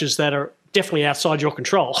conditioning coaches that are definitely outside your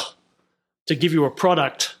control to give you a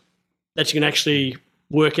product that you can actually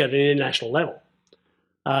work at an international level.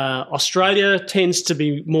 Australia tends to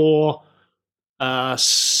be more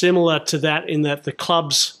similar to that, in that the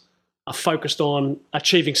clubs are focused on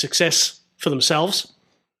achieving success for themselves.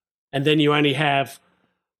 And then you only have,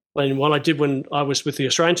 what I did when I was with the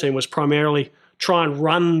Australian team was primarily try and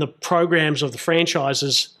run the programs of the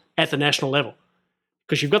franchises at the national level,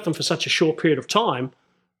 because you've got them for such a short period of time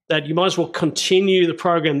that you might as well continue the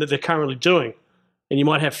program that they're currently doing. And you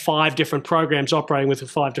might have 5 different programs operating with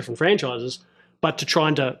 5 different franchises, but to try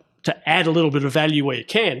and to add a little bit of value where you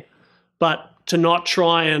can, but to not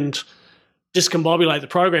try and discombobulate the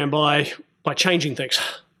program by changing things.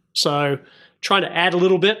 So trying to add a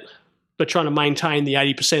little bit, but trying to maintain the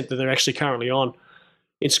 80% that they're actually currently on.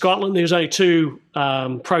 In Scotland, there's only 2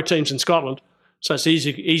 pro teams in Scotland, so it's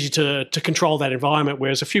easy to control that environment,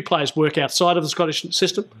 whereas a few players work outside of the Scottish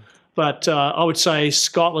system. But I would say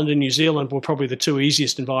Scotland and New Zealand were probably the 2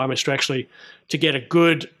 easiest environments to get a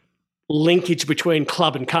good linkage between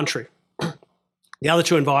club and country. The other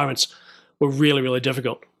 2 environments were really, really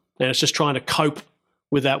difficult. And it's just trying to cope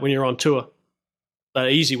with that when you're on tour.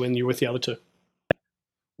 But easy when you're with the other 2.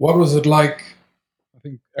 What was it like? I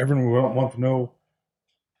think everyone would want to know,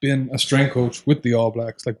 being a strength coach with the All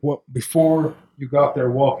Blacks. Like, what, before you got there,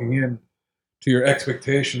 walking in to your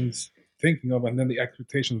expectations, thinking of, and then the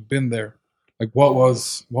expectations been there. Like, what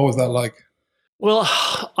was that like? Well,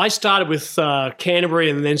 I started with Canterbury,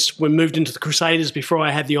 and then we moved into the Crusaders before I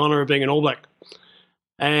had the honour of being an All Black.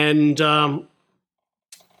 And I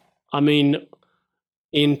mean,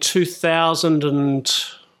 in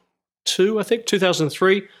 2002, I think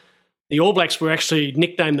 2003, the All Blacks were actually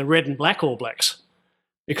nicknamed the Red and Black All Blacks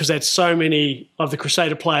because they had so many of the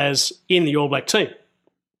Crusader players in the All Black team.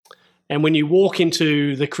 And when you walk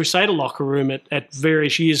into the Crusader locker room at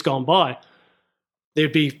various years gone by,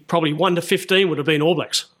 there'd be probably 1 to 15 would have been All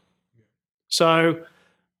Blacks. So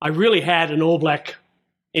I really had an All Black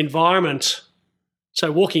environment. So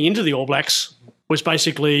walking into the All Blacks was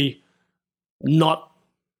basically not,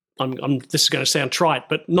 this is going to sound trite,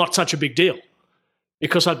 but not such a big deal,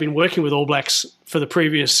 because I'd been working with All Blacks for the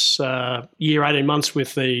previous year, 18 months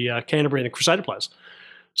with the Canterbury and the Crusader players.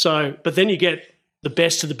 So, but then you get the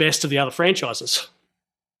best of the other franchises.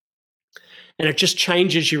 And it just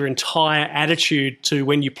changes your entire attitude to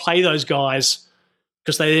when you play those guys,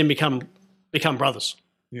 because they then become brothers.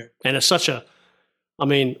 Yeah. And it's such a, I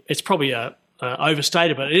mean, it's probably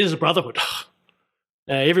overstated, but it is a brotherhood.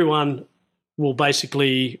 Everyone will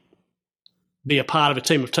basically be a part of a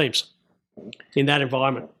team of teams in that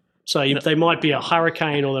environment. So they might be a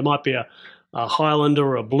Hurricane, or they might be a Highlander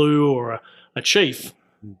or a Blue or a Chief,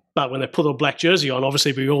 But when they put a black jersey on,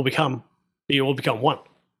 obviously we all become one.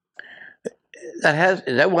 Is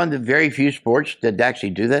that one of the very few sports that actually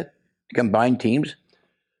do that? Combine teams?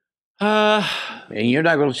 And you're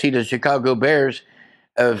not going to see the Chicago Bears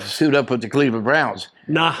suit up with the Cleveland Browns.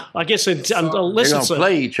 Nah, I guess unless They're going it's to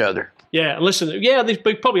play each other. Yeah, listen, there's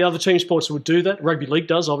probably other team sports that would do that. Rugby league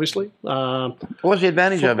does, obviously. What's the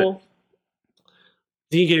advantage of it?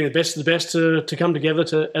 You're getting the best of the best to come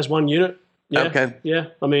together as one unit. Yeah, okay. Yeah,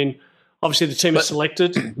 I mean, obviously the team is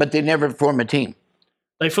selected. But they never form a team.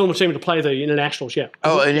 They form a team to play the internationals, yeah.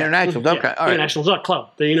 Oh, internationals, okay. Yeah. All right. Internationals, not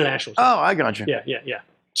club, the internationals. Oh, I got you. Yeah.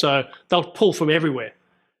 So they'll pull from everywhere.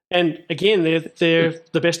 And again, they're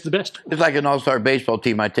the best of the best. It's like an all-star baseball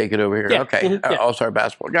team. I take it over here. Yeah. Okay, all-star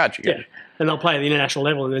basketball. Gotcha. Yeah, and they'll play at the international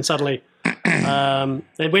level, and then suddenly, and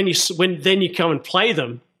when you come and play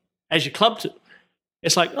them as your club,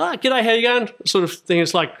 it's like, g'day, how you going? Sort of thing.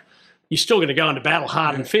 It's like you're still going to go into battle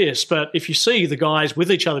hard and fierce, but if you see the guys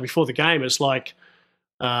with each other before the game, it's like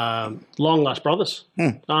long lost brothers,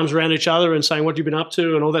 arms around each other and saying what you've been up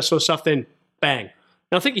to and all that sort of stuff. Then bang.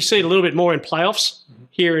 And I think you see it a little bit more in playoffs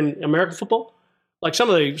here in American football. Like some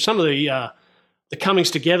of the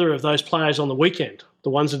comings together of those players on the weekend, the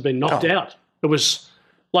ones that had been knocked out. It was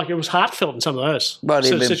heartfelt in some of those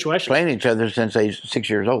situations. Playing each other since they're 6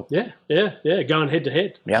 years old. Yeah, going head to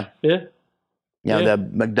head. Yeah. Yeah. The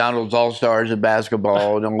McDonald's All-Stars of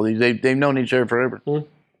basketball and all these, they've known each other forever.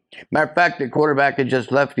 Matter of fact, the quarterback had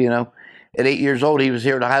just left, At 8 years old, he was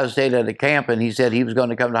here at Ohio State at a camp, and he said he was going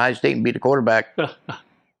to come to Ohio State and be the quarterback.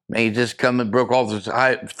 And he just come and broke all this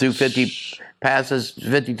through 50 passes,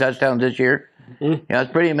 50 touchdowns this year.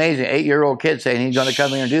 It's pretty amazing. 8-year-old kid saying he's going to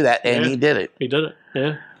come here and do that, and he did it. He did it,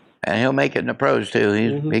 yeah. And he'll make it in the pros, too.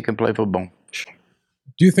 He can play football.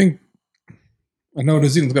 Do you think, I know New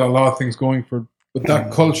Zealand's got a lot of things going but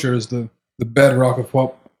that culture is the bedrock of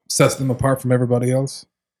what sets them apart from everybody else?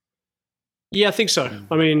 Yeah, I think so.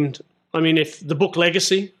 I mean, if the book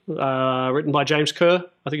Legacy, written by James Kerr,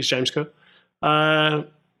 I think it's James Kerr,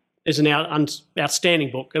 is an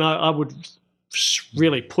outstanding book, and I would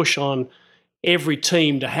really push on every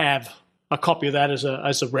team to have a copy of that as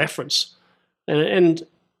a reference. And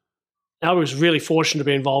I was really fortunate to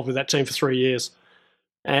be involved with that team for 3 years,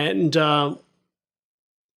 and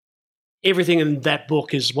everything in that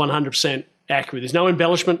book is 100% accurate. There's no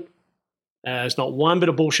embellishment. There's not one bit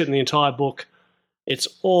of bullshit in the entire book. It's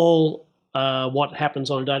all what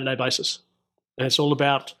happens on a day-to-day basis. And it's all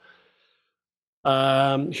about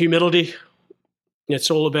humility.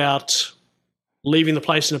 It's all about leaving the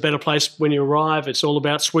place in a better place when you arrive. It's all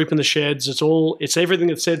about sweeping the sheds. It's everything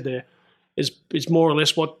that's said there is more or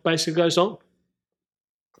less what basically goes on.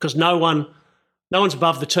 Because no one's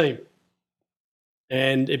above the team.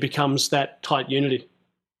 And it becomes that tight unity.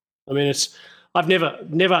 I mean, I've never,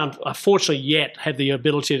 unfortunately, yet had the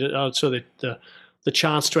ability to, the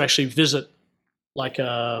chance to actually visit like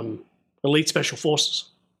elite special forces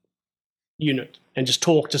unit and just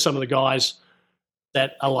talk to some of the guys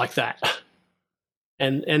that are like that.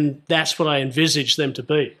 And that's what I envisage them to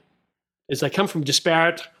be, is they come from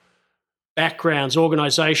disparate backgrounds,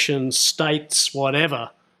 organizations, states,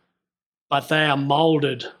 whatever, but they are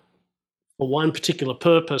molded for one particular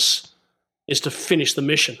purpose, is to finish the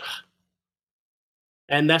mission.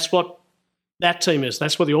 And that's what that team is.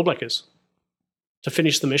 That's what the All Black is, to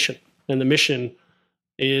finish the mission. And the mission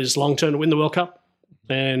is long-term to win the World Cup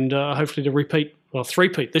and hopefully to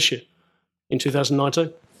three-peat this year in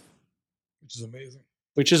 2019.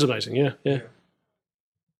 Which is amazing, yeah.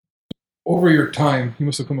 Over your time, you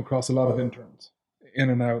must have come across a lot of interns in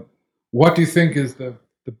and out. What do you think is the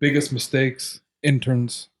biggest mistakes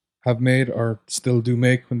interns have made or still do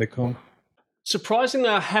make when they come? Surprisingly,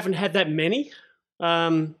 I haven't had that many.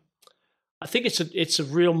 I think it's a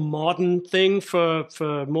real modern thing for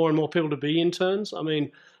more and more people to be interns. I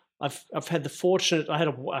mean, I've had the fortunate, I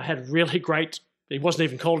had a really great, it wasn't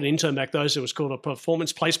even called an intern back then, it was called a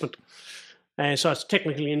performance placement. And so it's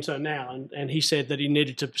technically an intern now. And he said that he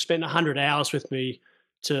needed to spend 100 hours with me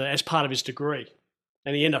as part of his degree.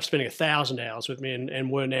 And he ended up spending 1,000 hours with me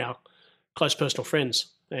and we're now close personal friends.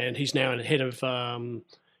 And he's now head of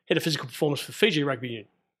physical performance for Fiji Rugby Union.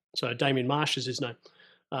 So Damien Marsh is his name.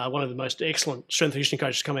 One of the most excellent strength and conditioning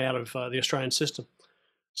coaches coming out of the Australian system.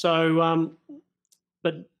 So,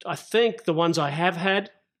 but I think the ones I have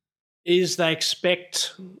had is they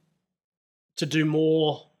expect to do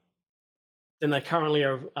more than they currently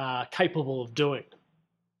are capable of doing.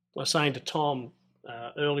 I was saying to Tom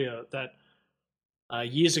earlier that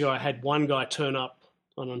years ago I had one guy turn up,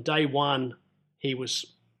 and on day one he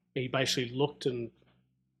basically looked, and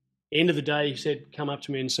end of the day he come up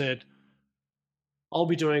to me and said, I'll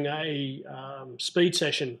be doing a speed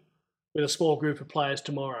session with a small group of players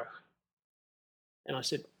tomorrow. And I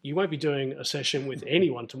said, you won't be doing a session with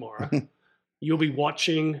anyone tomorrow. You'll be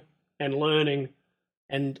watching and learning,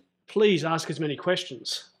 and please ask as many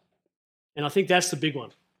questions. And I think that's the big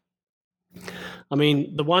one. I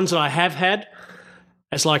mean, the ones that I have had,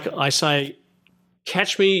 it's like I say,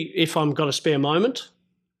 catch me if I've got a spare moment,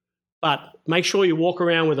 but make sure you walk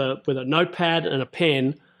around with a notepad and a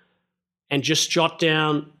pen and just jot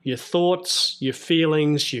down your thoughts, your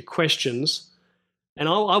feelings, your questions. And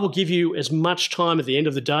I will give you as much time at the end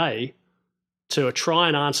of the day to try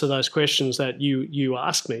and answer those questions that you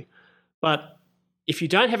ask me. But if you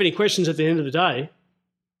don't have any questions at the end of the day,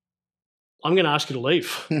 I'm going to ask you to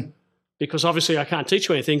leave because obviously I can't teach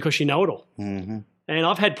you anything because you know it all. Mm-hmm. And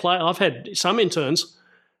I've had some interns,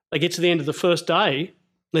 they get to the end of the first day,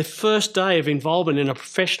 their first day of involvement in a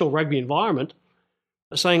professional rugby environment,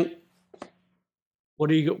 are saying, what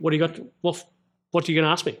are you going to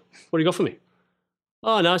ask me? What do you got for me?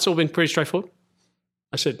 Oh, no, it's all been pretty straightforward.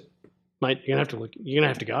 I said, mate, you're going to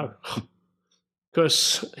have to go.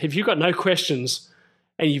 Because if you've got no questions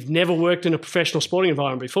and you've never worked in a professional sporting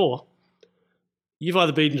environment before, you've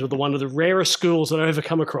either been to one of the rarest schools that I've ever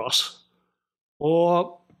come across,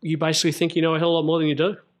 or you basically think you know a hell of a lot more than you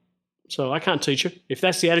do. So I can't teach you. If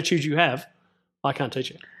that's the attitude you have, I can't teach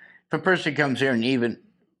you. If a person comes here and even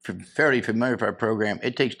fairly familiar with our program,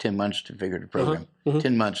 it takes 10 months to figure the program.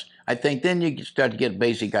 10 months. I think then you start to get a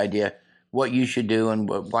basic idea what you should do and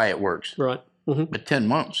why it works. Right. But 10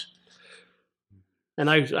 months. And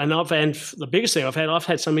the biggest thing I've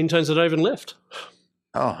had some interns that even left.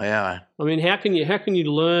 Oh yeah. I mean, how can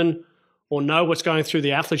you learn or know what's going through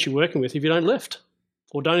the athletes you're working with if you don't lift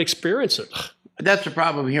or don't experience it? That's the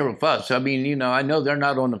problem here with us. I mean, I know they're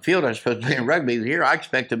not on the field. They're supposed to be in rugby. Here, I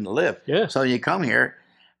expect them to lift. Yeah. So you come here.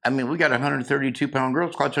 I mean, we got 132-pound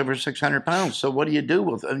girls, squats over 600 pounds. So what do you do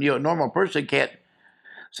with them? A normal person can't.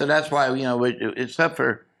 So that's why, it's up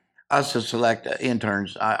for us to select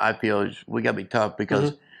interns. I feel we got to be tough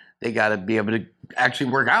because they got to be able to actually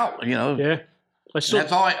work out, Yeah. That's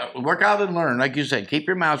all. Work out and learn. Like you said, keep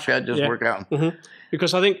your mouth shut, just work out.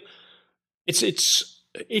 Because I think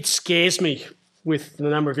it scares me with the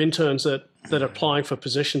number of interns that are applying for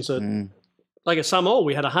positions that, like at Samoa,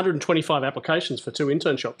 we had 125 applications for 2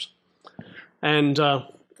 internships. And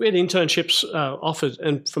we had internships offered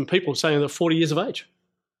and from people saying they're 40 years of age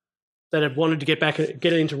that had wanted to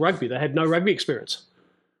get into rugby. They had no rugby experience.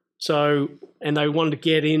 So, and they wanted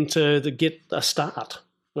to get a start.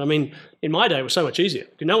 I mean, in my day, it was so much easier.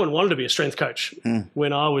 No one wanted to be a strength coach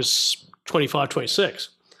when I was 25, 26.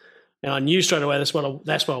 And I knew straight away that's what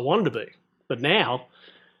I wanted to be. But now,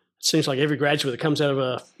 it seems like every graduate that comes out of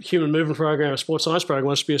a human movement program or a sports science program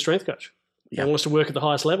wants to be a strength coach. Yeah. And wants to work at the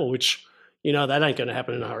highest level, which, that ain't going to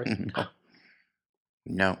happen in a hurry.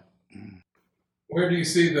 No. Where do you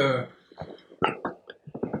see the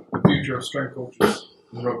future of strength coaches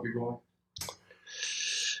in rugby going?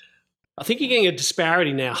 I think you're getting a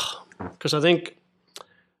disparity now because I think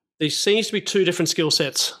there seems to be 2 different skill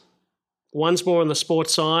sets. One's more in the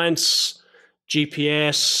sports science,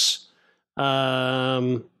 GPS,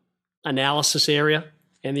 analysis area,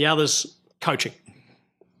 and the other's coaching.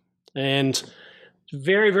 And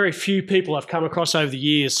very, very few people I've come across over the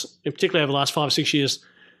years, in particularly over the last 5 or 6 years,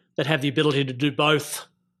 that have the ability to do both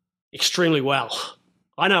extremely well.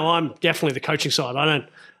 I know I'm definitely the coaching side. I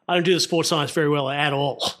don't do the sports science very well at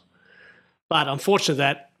all. But I'm fortunate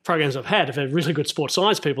that programs I've had have had really good sports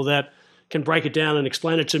science people that can break it down and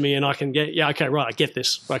explain it to me, and I can get, okay, right, I get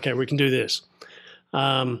this. Okay, we can do this.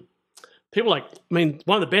 People one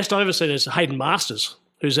of the best I've ever seen is Hayden Masters,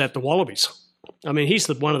 who's at the Wallabies. I mean, he's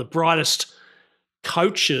one of the brightest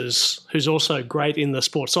coaches who's also great in the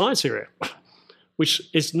sports science area, which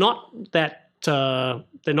is not that they're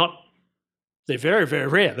very, very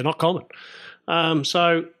rare. They're not common.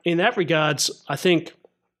 So in that regards, I think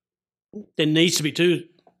there needs to be to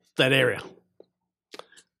that area.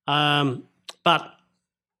 But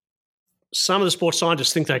some of the sports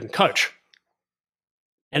scientists think they can coach,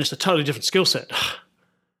 and it's a totally different skill set.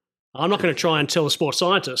 I'm not going to try and tell a sports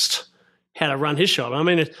scientist how to run his shop. I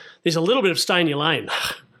mean, there's a little bit of stay in your lane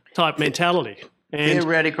type mentality. And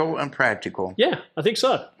theoretical and practical. Yeah, I think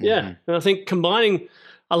so. Yeah. And I think combining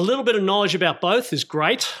a little bit of knowledge about both is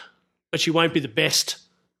great, but you won't be the best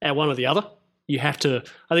at one or the other. I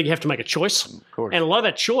think you have to make a choice. Of course. And a lot of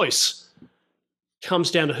that choice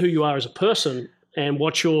comes down to who you are as a person and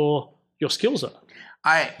what your skills are.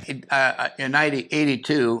 In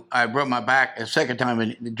 82, I broke my back a second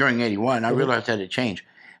time during 81. I realized I had to change.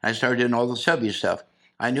 I started doing all the W stuff.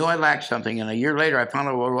 I knew I lacked something, and a year later I found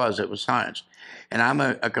out what it was. It was science. And I'm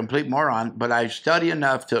a complete moron, but I study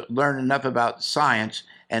enough to learn enough about science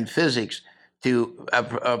and physics to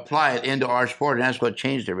apply it into our sport, and that's what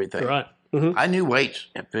changed everything. Right. Mm-hmm. I knew weights.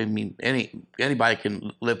 I mean, anybody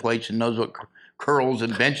can lift weights and knows what curls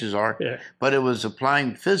and benches are, Yeah. but it was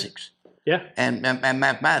applying physics Yeah. and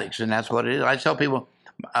mathematics, and that's what it is. I tell people,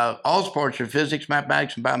 all sports are physics,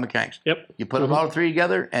 mathematics, and biomechanics. Yep. You put all three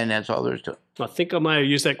together, and that's all there is to it. I think I may have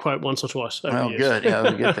used that quote once or twice. Over Well, the years.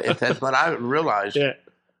 good. Yeah, that's what I realized. Yeah.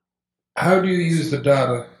 How do you use the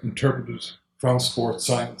data interpreted from sports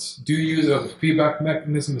science? Do you use it as a feedback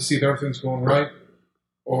mechanism to see if everything's going right?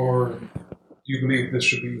 Or do you believe this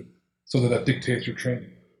should be something that dictates your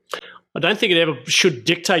training? I don't think it ever should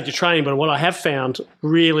dictate your training, but what I have found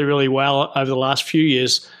really, really well over the last few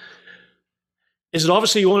years is that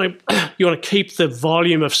obviously you want to keep the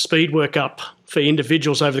volume of speed work up for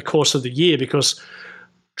individuals over the course of the year, because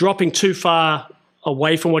dropping too far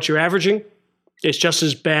away from what you're averaging is just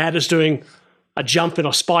as bad as doing a jump and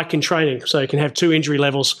a spike in training. So you can have two injury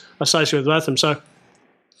levels associated with both of them. So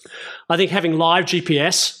I think having live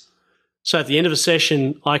GPS, so at the end of a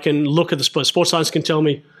session, I can look at the sports science can tell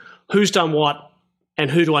me who's done what and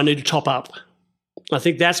who do I need to top up. I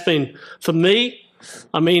think that's been, for me,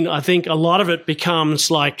 I think a lot of it becomes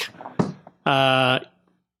like,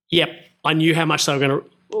 yep, I knew how much they were going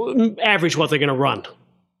to average, what they're going to run.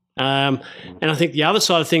 And I think the other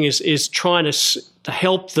side of the thing is trying to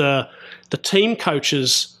help the team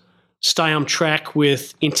coaches stay on track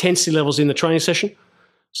with intensity levels in the training session.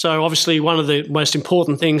 So obviously one of the most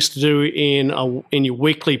important things to do in your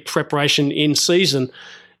weekly preparation in season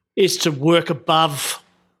is to work above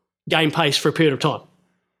game pace for a period of time.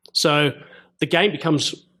 So the game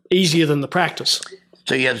becomes easier than the practice.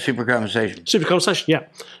 So you have super compensation. Super compensation, yeah.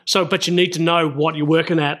 So, but you need to know what you're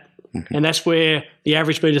working at, and that's where the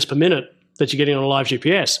average meters per minute that you're getting on a live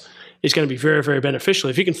GPS is going to be very, very beneficial.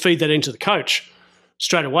 If you can feed that into the coach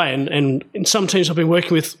straight away, and in some teams I've been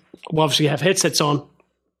working with, we obviously have headsets on,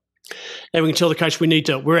 and we can tell the coach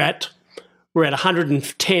we're at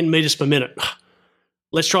 110 meters per minute.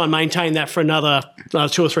 Let's try and maintain that for another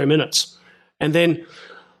 2 or 3 minutes, and then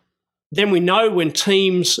we know when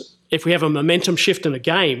teams, if we have a momentum shift in a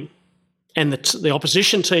game, and the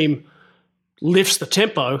opposition team lifts the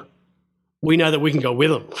tempo, we know that we can go with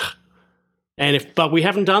them. And but we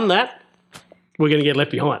haven't done that, we're going to get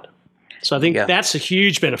left behind. So I think that's a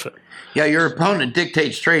huge benefit. Yeah, your opponent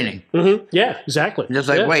dictates training. Mm-hmm. Yeah, exactly. Just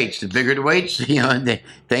like weights. The bigger the weights,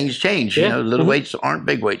 things change. Yeah. Little weights aren't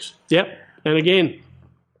big weights. Yep. And again,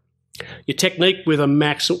 your technique with a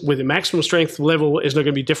maximum strength level is not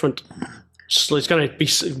going to be different. So it's going to be,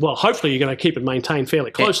 well, hopefully you're going to keep it maintained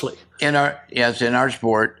fairly closely. In our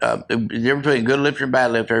sport, the difference between a good lifter and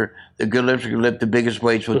bad lifter, the good lifter can lift the biggest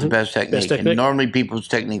weights with the best technique. And normally people's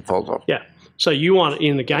technique falls off. Yeah. So you want,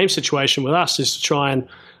 in the game situation with us, is to try and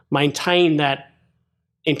maintain that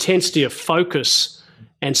intensity of focus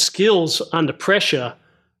and skills under pressure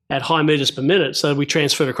at high meters per minute, so we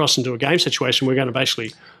transfer it across into a game situation. We're going to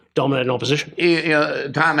basically dominate an opposition.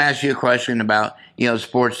 Tom asked you a question about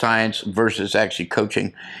sports science versus actually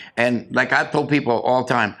coaching, and like I've told people all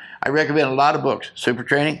the time, I recommend a lot of books: Super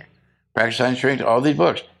Training, Practice Science Training, all these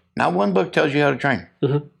books. Not one book tells you how to train.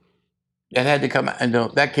 Mm-hmm. That had to come out, and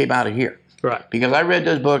that came out of here, right? Because I read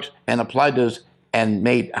those books and applied those and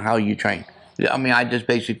made how you train. I mean, I just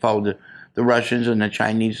basically followed the Russians and the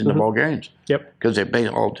Chinese and the Bulgarians. Yep. Because they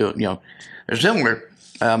all do it. They're similar.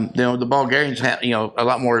 The Bulgarians have a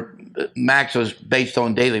lot more maxes based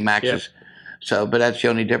on daily maxes. Yep. So, but that's the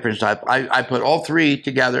only difference. I put all three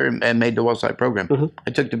together and made the Westside program. Mm-hmm.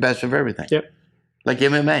 I took the best of everything. Yep. Like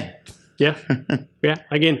MMA. Yeah. Yeah.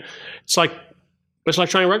 Again, it's like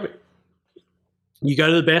training rugby. You go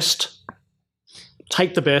to the best,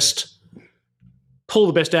 take the best, pull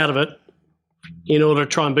the best out of it in order to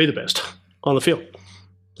try and be the best on the field.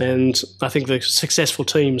 And I think the successful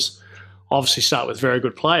teams obviously start with very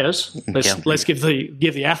good players. Let's give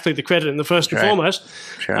the athlete the credit in the first and foremost.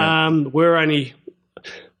 Sure.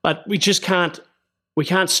 But we just can't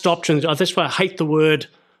stop. That's why I hate the word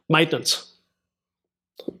maintenance.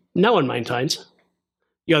 No one maintains.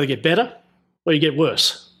 You either get better or you get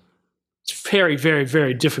worse. It's very, very,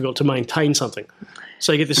 very difficult to maintain something.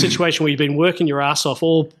 So you get the situation where you've been working your ass off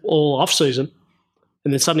all off season,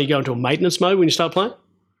 and then suddenly you go into a maintenance mode when you start playing.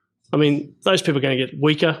 I mean, those people are going to get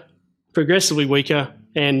weaker, progressively weaker,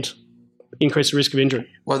 and increase the risk of injury.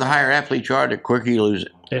 Well, the higher athlete you are, the quicker you lose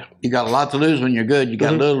it. Yeah. You got a lot to lose when you're good. You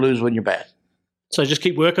got a little to lose when you're bad. So just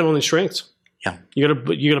keep working on these strengths. Yeah. You got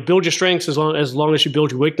to build your strengths as long as you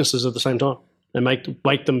build your weaknesses at the same time, and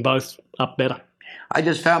make them both up better. I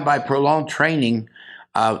just found by prolonged training,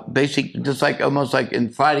 just like almost like in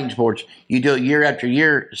fighting sports, you do it year after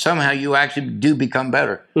year. Somehow you actually do become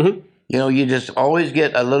better. Mm-hmm. You know, you just always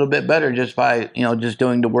get a little bit better just by, just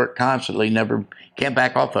doing the work constantly. Never can't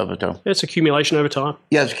back off of it, though. It's accumulation over time.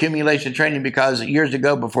 Yeah, it's accumulation training because years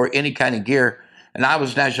ago, before any kind of gear, and I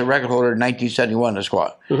was national record holder in 1971 in the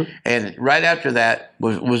squat. Mm-hmm. And right after that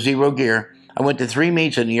was zero gear. I went to 3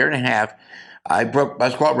 meets in a year and a half. I broke my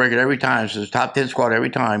squat record every time, so it's top 10 squat every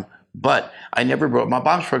time. But I never broke my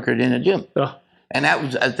box record in the gym. And that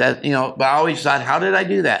was, but I always thought, how did I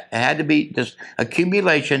do that? It had to be just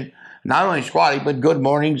accumulation, not only squatting, but good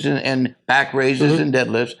mornings and back raises and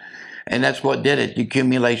deadlifts. And that's what did it. The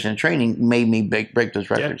accumulation training made me break those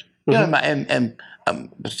records. Yeah. Mm-hmm. And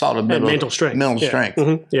solid mental strength. Mental strength.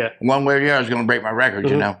 Mm-hmm. Yeah. One way or the other, I was going to break my record,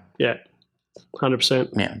 Yeah. 100%.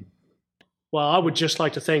 Yeah. Well, I would just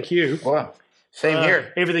like to thank you. Well, same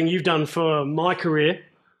here. Everything you've done for my career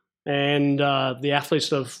and the athletes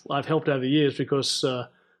that I've helped over the years, because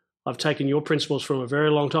I've taken your principles from a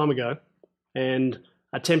very long time ago and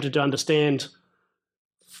attempted to understand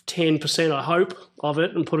 10%, I hope, of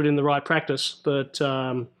it and put it in the right practice. But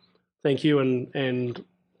thank you and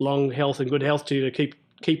long health and good health to you to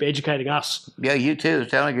keep educating us. Yeah, you too.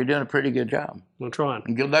 It sounds like you're doing a pretty good job. I'm trying.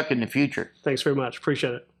 And good luck in the future. Thanks very much.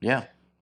 Appreciate it. Yeah.